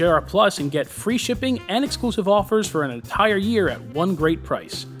 Join our JR Plus and get free shipping and exclusive offers for an entire year at one great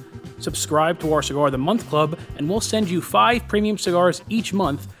price. Subscribe to our Cigar of the Month Club, and we'll send you 5 premium cigars each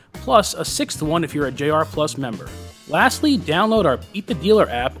month, plus a 6th one if you're a JR Plus member. Lastly, download our Beat the Dealer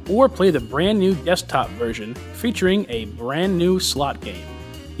app or play the brand new desktop version featuring a brand new slot game.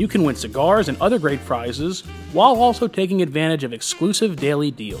 You can win cigars and other great prizes while also taking advantage of exclusive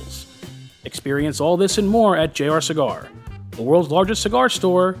daily deals. Experience all this and more at JR Cigar, the world's largest cigar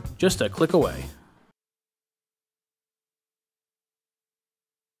store, just a click away.